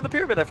pyramid. I found the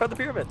pyramid. I found the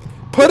pyramid.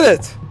 Put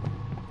it.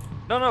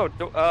 No,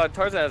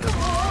 Tarzan has it.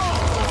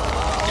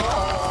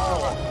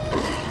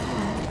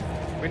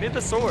 We need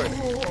the sword.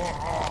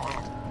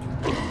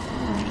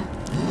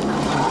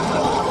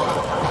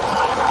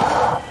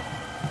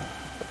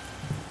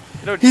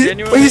 You know,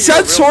 genuinely, He you're a said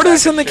real sword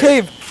is sack in the of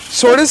shit. cave.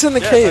 Sword is in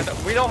the Yes, cave. I know.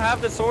 We don't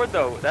have the sword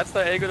though. That's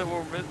the egg that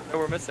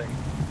we're missing.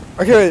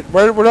 Okay, wait.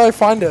 Where do I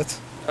find it?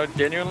 Oh,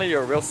 genuinely,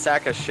 you're a real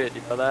sack of shit.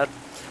 You know that?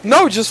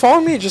 No, just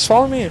follow me. Just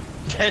follow me.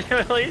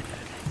 Genuinely,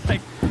 like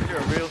you're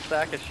a real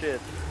sack of shit.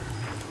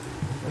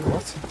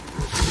 What?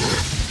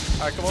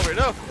 Alright, come over here.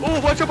 No! Oh,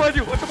 watch out behind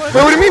you! Watch out behind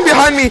Wait, you! what do you mean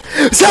behind me?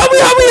 Help me!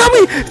 Help me! Help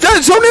me!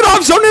 Zone it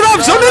off! Zone it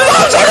off! Zone it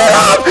off! Zone it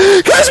off!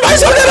 Karasmai,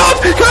 zone it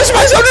off!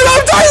 Karasmai, zone it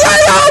off!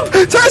 Tarzan, help!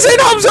 Tarzan,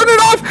 help! Zone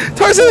it off!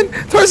 Tarzan!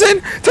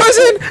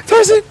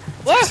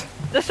 What?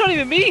 That's not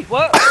even me.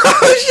 What?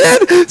 Oh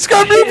shit!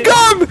 ScrubNoob,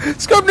 come!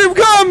 ScrubNoob,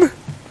 come!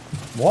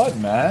 What,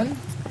 man?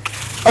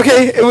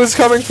 Okay, it was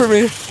coming for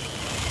me.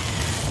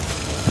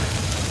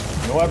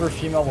 No ever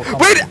female will come.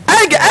 Wait!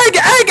 Egg!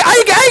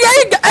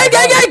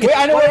 Wait,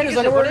 I know where it is.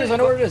 I know where it is. I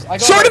know where it is.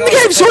 Sword in the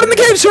cave! Sword in the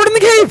cave! Sword in the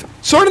cave!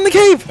 Sword in the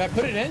cave! Should I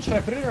put it in? Should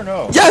I put it in or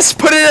no? Yes!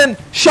 Put it in!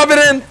 Shove it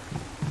in! You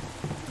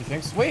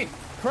think so? Wait,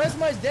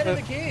 Karasmai's dead in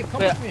the cave.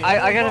 Come Wait, with me.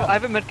 I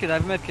have a medkit. I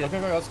have a medkit. Okay,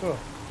 let's go.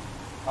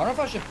 I don't know if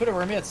I should put it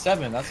where I'm at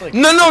 7. That's like.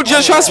 No,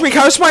 just trust me.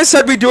 Karasmai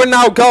said we do it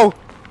now. Go.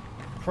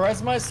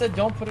 Karasmai said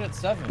don't put it at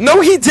 7.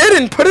 No, he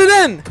didn't. Put it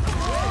in.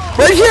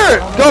 Right here.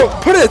 Go.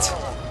 Put it.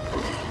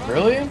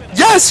 Really?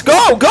 Yes.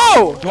 Go.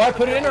 Go. Do I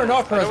put it in or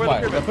not, I know where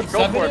Karasmai? the Do I put pyramid- Go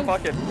 7 for it, in?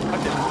 fuck it.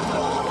 Fuck it.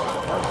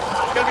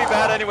 It's gonna be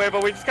bad anyway,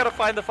 but we just gotta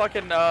find the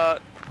fucking,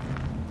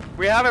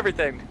 we have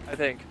everything, I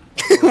think.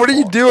 What are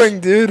you doing,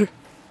 dude?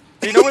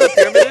 Do you know where the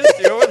pyramid is?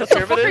 Do you know where the What the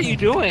pyramid fuck are is? you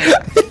doing?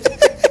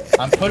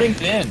 I'm putting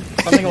it in.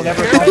 Something will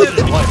never Pyramid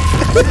come in life.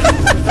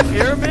 The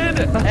pyramid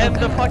and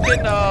the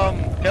fucking,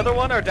 the other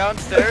one are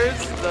downstairs.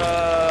 What's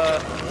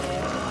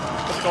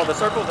it called? The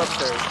circle's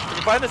upstairs. If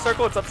you find the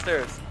circle, it's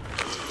upstairs.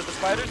 But the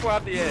spiders will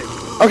have the egg.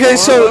 Okay,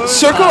 so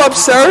circle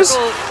upstairs.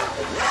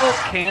 Circle,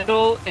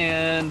 candle,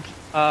 and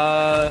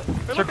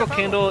circle,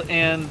 candle,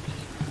 and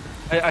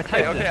I Okay,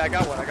 typed okay, it. I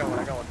got one.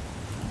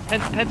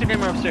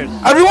 Pentagram are upstairs.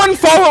 Everyone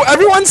follow.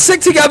 Everyone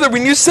stick together. We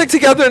need to stick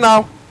together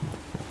now.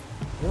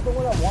 You're the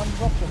one that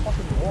wanders up the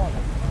fucking wall.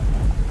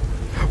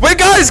 Wait,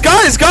 guys.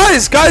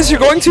 You're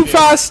going too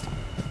fast.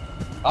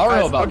 I don't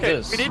know Guys, about okay,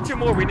 this. we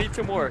need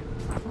two more.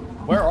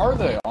 Where are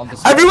they? On the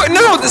Everyone,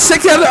 no,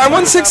 stick together.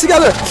 Everyone stick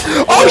together.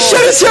 Oh shit,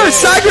 it's here.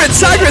 Sagrid.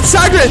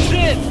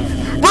 Shit!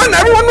 Run,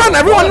 everyone run.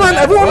 Everyone run.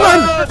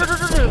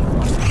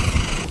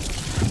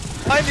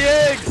 Find the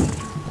eggs!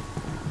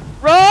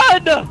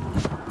 Run!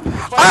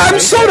 I'm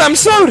sewed.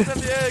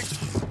 Find the eggs!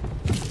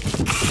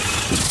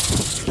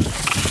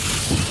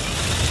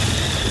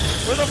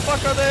 Where the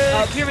fuck are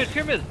they?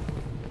 Pyramid.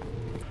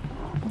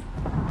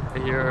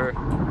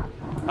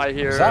 I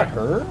hear. Is that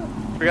her?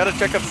 We gotta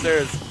check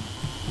upstairs.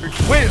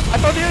 Wait, I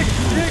found the egg!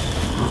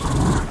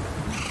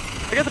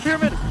 I got the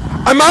pyramid!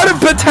 I'm out of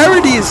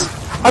Batarides.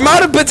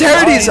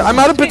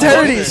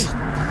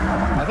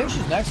 I think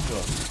she's next to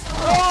us.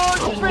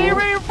 Oh, she's right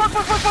here! Fuck!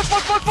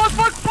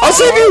 I'll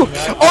save you.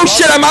 Oh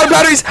shit, I'm out of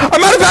batteries.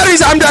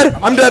 I'm dead.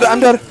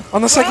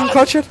 On the second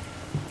clutch hit.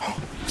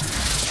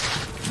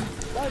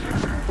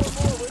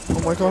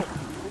 Oh my god.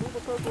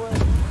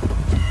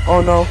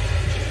 Oh no.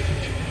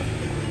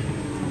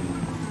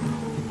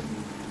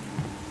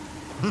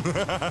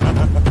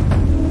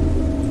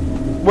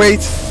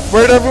 Wait,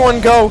 where'd everyone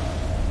go?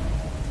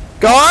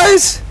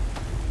 Guys!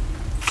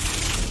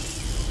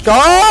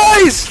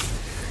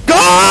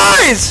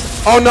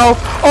 Oh no!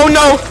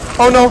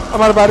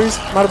 I'm out of batteries.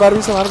 Bro,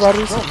 where's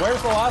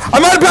the last one?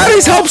 I'm out of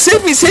batteries! Help!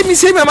 Save me!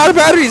 I'm out of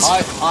batteries!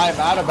 I'm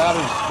out of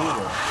batteries too,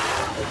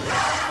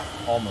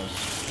 bro.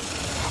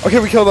 Almost. Okay,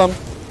 we killed them.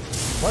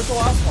 Where's the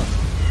last one?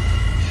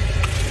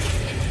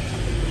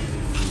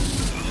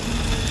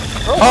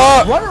 Bro,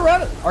 run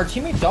around. Our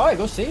teammate died.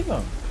 Go save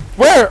him.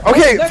 Where?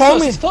 Okay, Next follow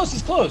to us. me.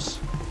 He's close.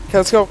 Okay,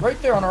 let's go. Right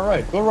there on our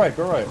right. Go right.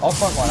 I'll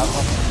front line.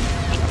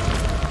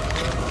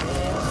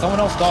 Someone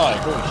else died.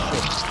 Holy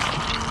shit.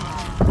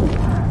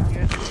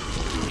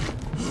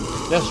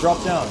 Yes,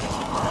 drop down.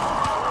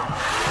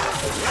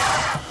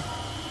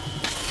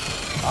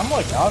 I'm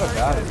like out of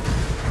batteries.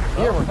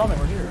 Here, we're coming.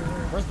 We're here.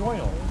 Where's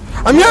Doaenel?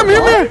 I'm here.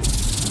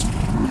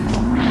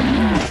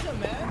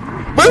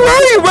 Wait, where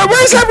are you?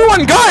 Where's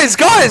everyone? Guys!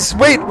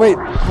 Wait.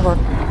 Hold on.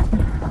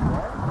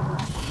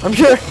 I'm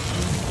here.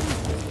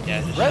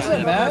 Yeah, just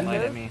Resin, man.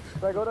 light at me.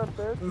 Should I go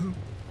downstairs?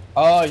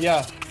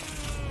 Yeah.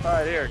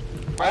 Alright, here.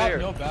 I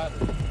have no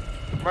batteries.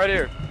 Right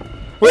here.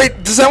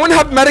 Wait, does anyone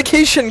have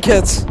medication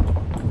kits?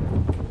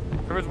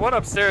 There was one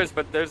upstairs,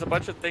 but there's a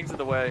bunch of things in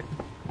the way.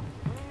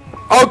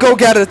 I'll go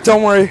get it,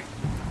 don't worry.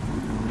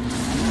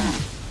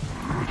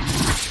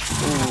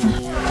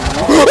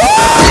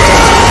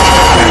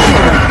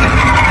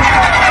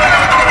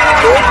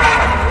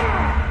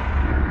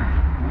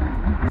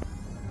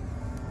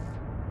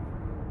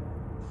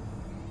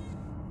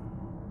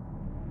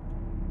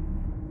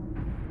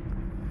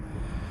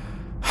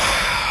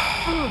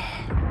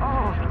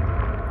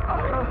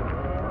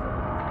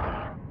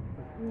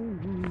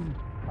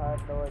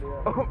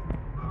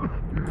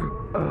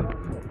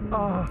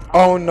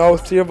 Oh no,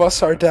 3 of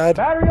us are dead.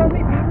 Battery on me!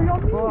 Battery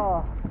on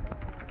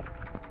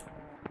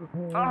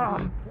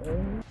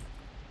me!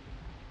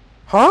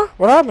 Huh?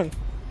 What happened?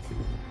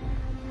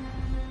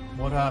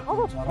 What happened?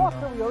 How the fuck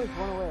do we always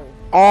run away?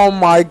 Oh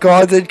my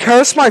god, did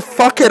Karasmai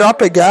fuck it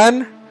up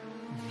again?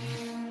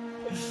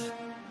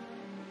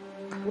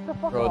 Get the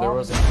fuck Bro, off. there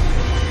was a...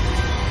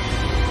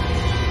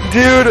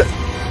 Dude.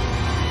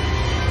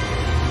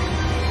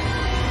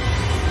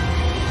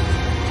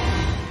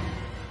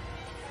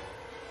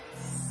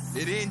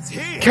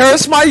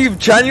 Karasmai, you've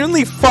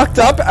genuinely fucked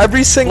up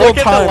every single Look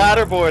at time. the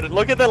ladder board.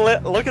 Look at the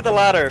ladder. Look at the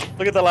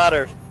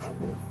ladder.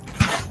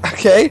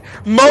 Okay?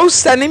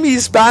 Most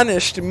enemies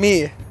banished,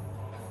 me.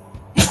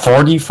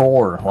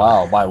 44.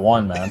 Wow, by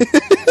 1, man.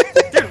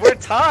 Dude, we're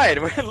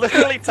tied. We're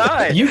literally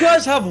tied. You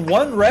guys have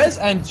 1 res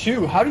and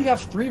 2. How do you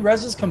have 3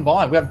 reses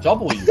combined? We have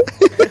double you.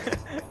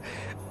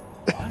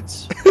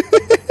 What?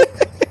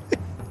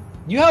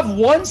 You have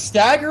 1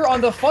 stagger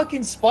on the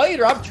fucking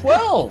spider. I'm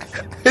 12.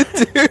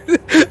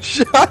 Dude,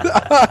 shut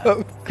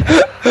up.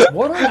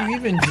 What are you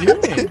even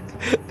doing?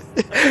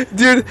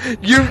 Dude,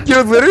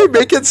 you're literally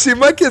making it seem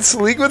like it's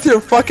league with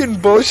your fucking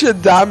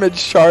bullshit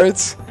damage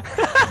charts.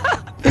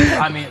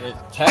 I mean,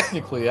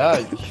 technically, yeah,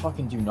 you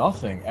fucking do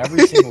nothing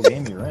every single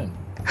game you're in.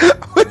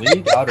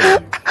 League out of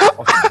you.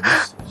 Fucking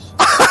useless.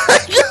 I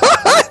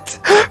got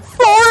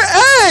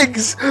 4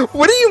 eggs!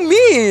 What do you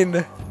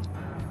mean?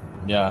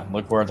 Yeah,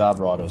 look where that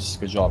brought us.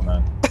 Good job,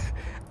 man.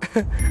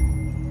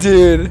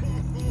 Dude.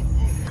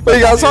 Wait,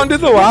 you guys want to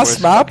do the last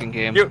Worst map? fucking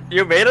game.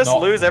 You made us No.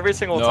 lose every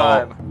single No,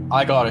 time.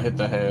 I gotta hit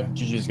the hay.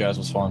 GG's, guys,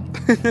 was fun.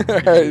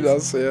 Alright, I'll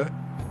see ya.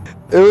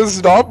 It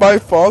was not my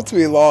fault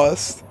we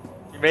lost.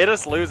 You made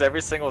us lose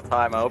every single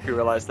time. I hope you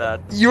realize that.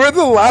 You were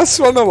the last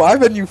one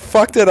alive and you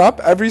fucked it up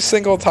every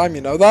single time,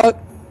 you know that?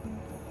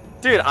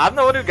 Dude, I'm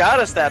the one who got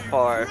us that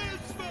far.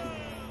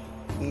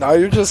 Now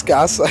you're just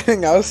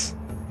gaslighting us.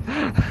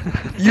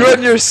 You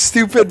and your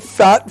stupid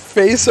fat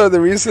face are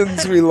the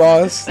reasons we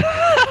lost.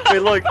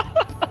 Wait, look.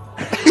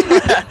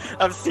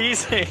 I'm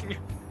seizing.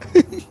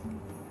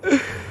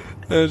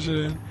 Oh,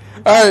 shit.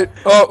 Alright,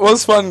 well, it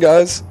was fun,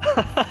 guys.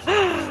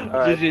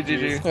 Alright,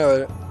 GG. Yeah,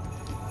 later.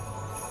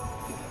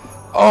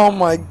 Oh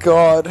my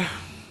god.